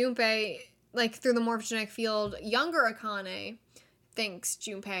sure Junpei, like, through the morphogenetic field, younger Akane thanks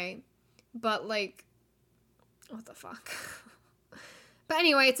Junpei, but, like, what the fuck? But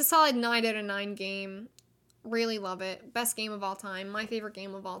anyway, it's a solid 9 out of 9 game. Really love it. Best game of all time. My favorite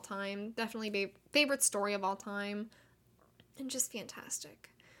game of all time. Definitely favorite story of all time. And just fantastic.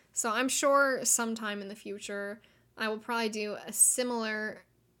 So I'm sure sometime in the future I will probably do a similar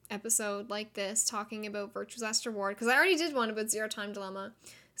episode like this talking about Virtue's Last Reward, because I already did one about Zero Time Dilemma.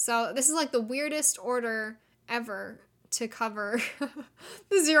 So this is like the weirdest order ever to cover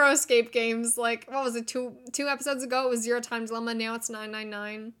the Zero Escape games. Like, what was it, two episodes ago it was Zero Time Dilemma, now it's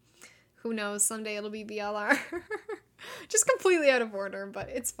 999. Who knows, someday it'll be BLR. Just completely out of order, but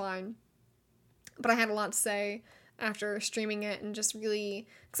it's fine. But I had a lot to say after streaming it, and just really,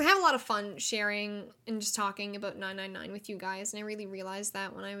 because I have a lot of fun sharing and just talking about 999 with you guys, and I really realized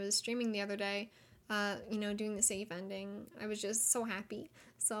that when I was streaming the other day, doing the safe ending. I was just so happy.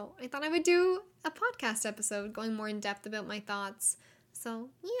 So I thought I would do a podcast episode going more in depth about my thoughts. So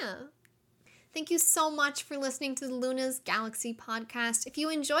yeah. Thank you so much for listening to the Luna's Galaxy podcast. If you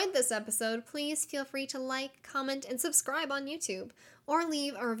enjoyed this episode, please feel free to like, comment, and subscribe on YouTube, or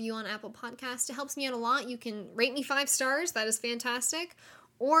leave a review on Apple Podcasts. It helps me out a lot. You can rate me 5 stars. That is fantastic.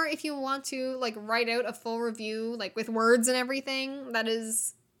 Or if you want to like write out a full review, like with words and everything, that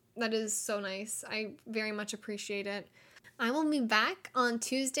is so nice. I very much appreciate it. I will be back on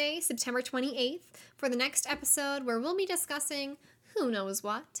Tuesday, September 28th for the next episode where we'll be discussing who knows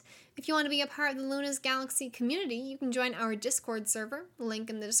what. If you want to be a part of the Luna's Galaxy community, you can join our Discord server, link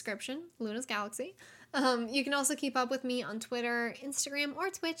in the description, Luna's Galaxy. You can also keep up with me on Twitter, Instagram, or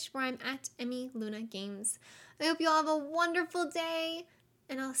Twitch, where I'm at Emmy Luna Games. I hope you all have a wonderful day,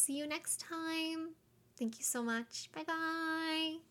 and I'll see you next time. Thank you so much. Bye-bye.